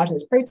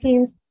endogenous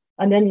proteins.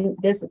 And then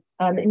this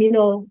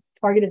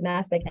immuno-targeted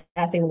mass spec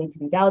assay will need to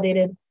be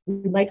validated.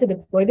 We'd like to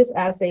deploy this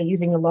assay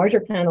using a larger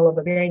panel of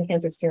ovarian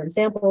cancer serum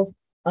samples,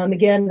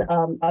 again,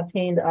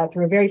 obtained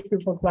through a very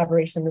fruitful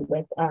collaboration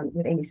with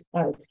Amy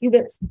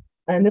Skubitz.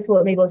 And this will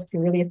enable us to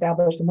really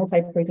establish a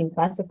multi-protein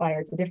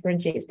classifier to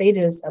differentiate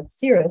stages of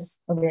serous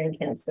ovarian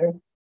cancer.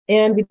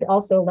 And we'd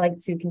also like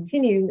to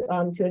continue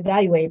to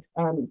evaluate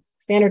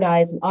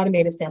standardized and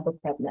automated sample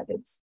prep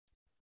methods.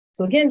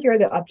 So again, here are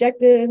the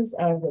objectives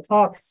of the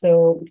talk.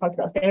 So we talked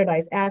about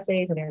standardized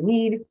assays and their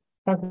need,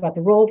 talked about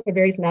the role for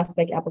various mass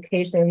spec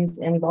applications,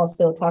 and we've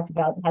also talked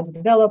about how to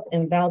develop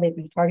and validate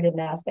these targeted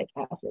mass spec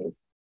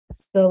assays.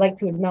 So I'd like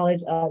to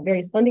acknowledge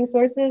various funding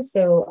sources.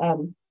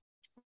 So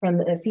from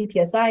the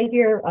CTSI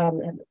here,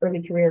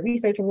 Early Career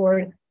Research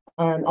Award,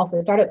 also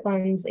startup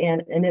funds,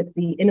 and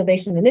the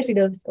Innovation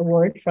Initiatives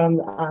Award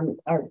from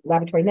our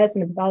Laboratory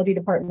Medicine and Pathology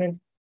Department,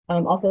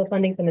 also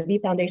funding from the V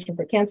Foundation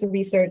for Cancer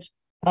Research,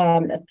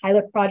 a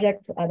pilot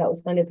project that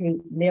was funded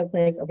through Mayo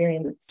Clinic's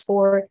Ovarian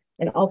SCORE,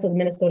 and also the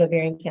Minnesota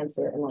Ovarian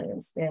Cancer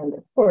Alliance. And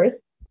of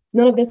course,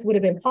 none of this would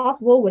have been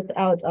possible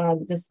without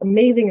just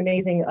amazing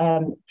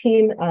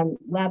team,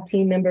 lab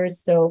team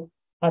members. So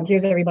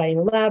here's everybody in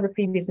the lab, a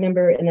previous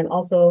member, and then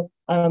also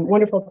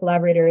wonderful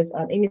collaborators,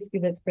 Amy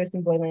Skubitz,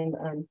 Kristen Boylan,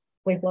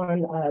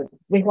 Weihua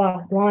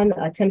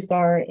Guan, Tim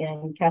Starr,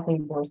 and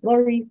Kathleen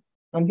Boris-Laurie.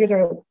 Here's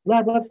our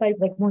lab website,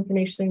 like more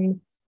information.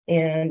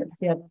 And so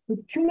we have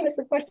 2 minutes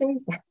for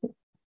questions.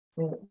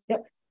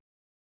 Yep.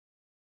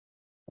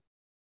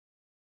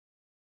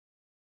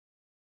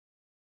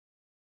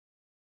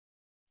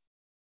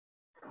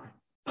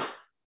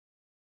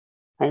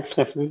 Thanks,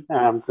 Stephanie.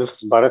 This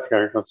is Bharat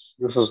here.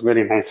 This was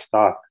very nice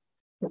talk.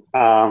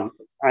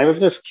 I was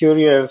just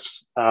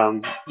curious,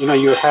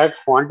 you had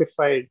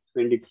quantified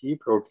 23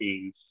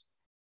 proteins,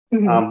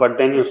 but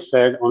then you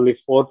said only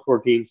 4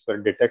 proteins were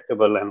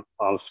detectable in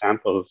all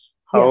samples.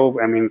 How,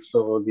 yes.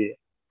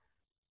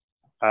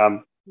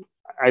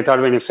 I thought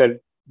when you said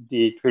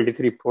the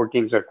 23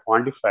 proteins were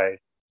quantified,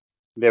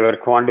 they were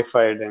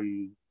quantified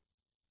in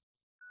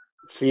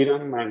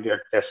serum and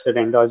your tested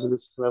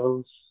endogenous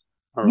levels?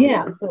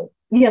 Yeah,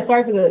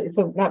 sorry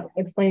for not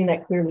explaining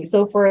that clearly.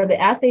 So for the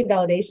assay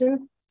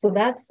validation, So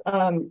that's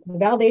the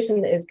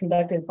validation is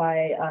conducted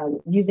by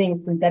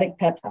using synthetic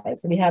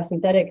peptides. So we have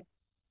synthetic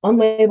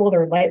unlabeled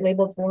or light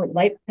labeled form,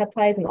 light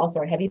peptides, and also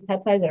our heavy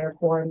peptides that are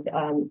formed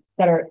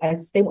that are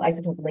stable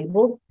isotope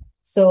labeled.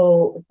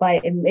 So by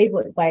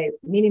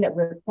meaning that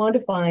we're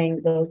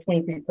quantifying those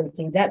 23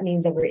 proteins, that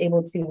means that we're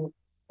able to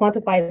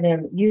quantify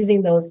them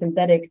using those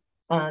synthetic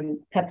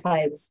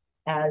peptides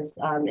as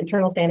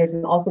internal standards,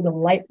 and also the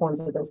light forms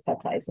of those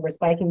peptides. So we're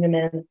spiking them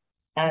in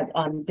at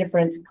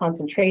different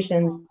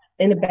concentrations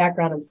in the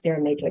background of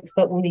serum matrix.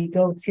 But when we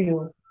go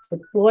to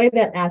deploy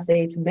that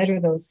assay to measure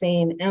those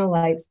same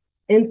analytes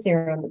in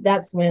serum,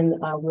 that's when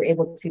we're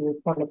able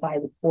to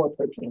quantify the 4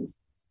 proteins.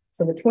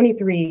 So the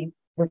 23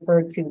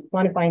 referred to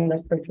quantifying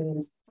those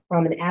proteins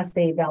from an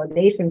assay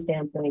validation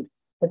standpoint.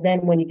 But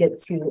then when you get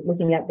to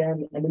looking at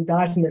them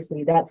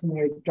endogenously, that's when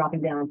you're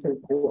dropping down to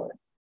 4.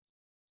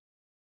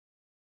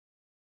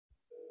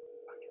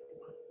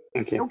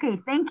 Thank you. Okay,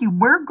 thank you.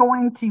 We're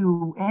going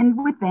to end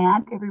with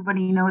that.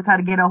 Everybody knows how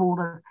to get a hold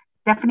of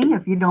Stephanie.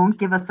 If you don't,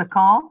 give us a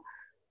call.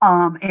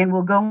 And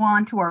we'll go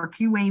on to our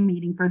QA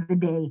meeting for the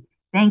day.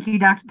 Thank you,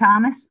 Dr.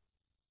 Thomas.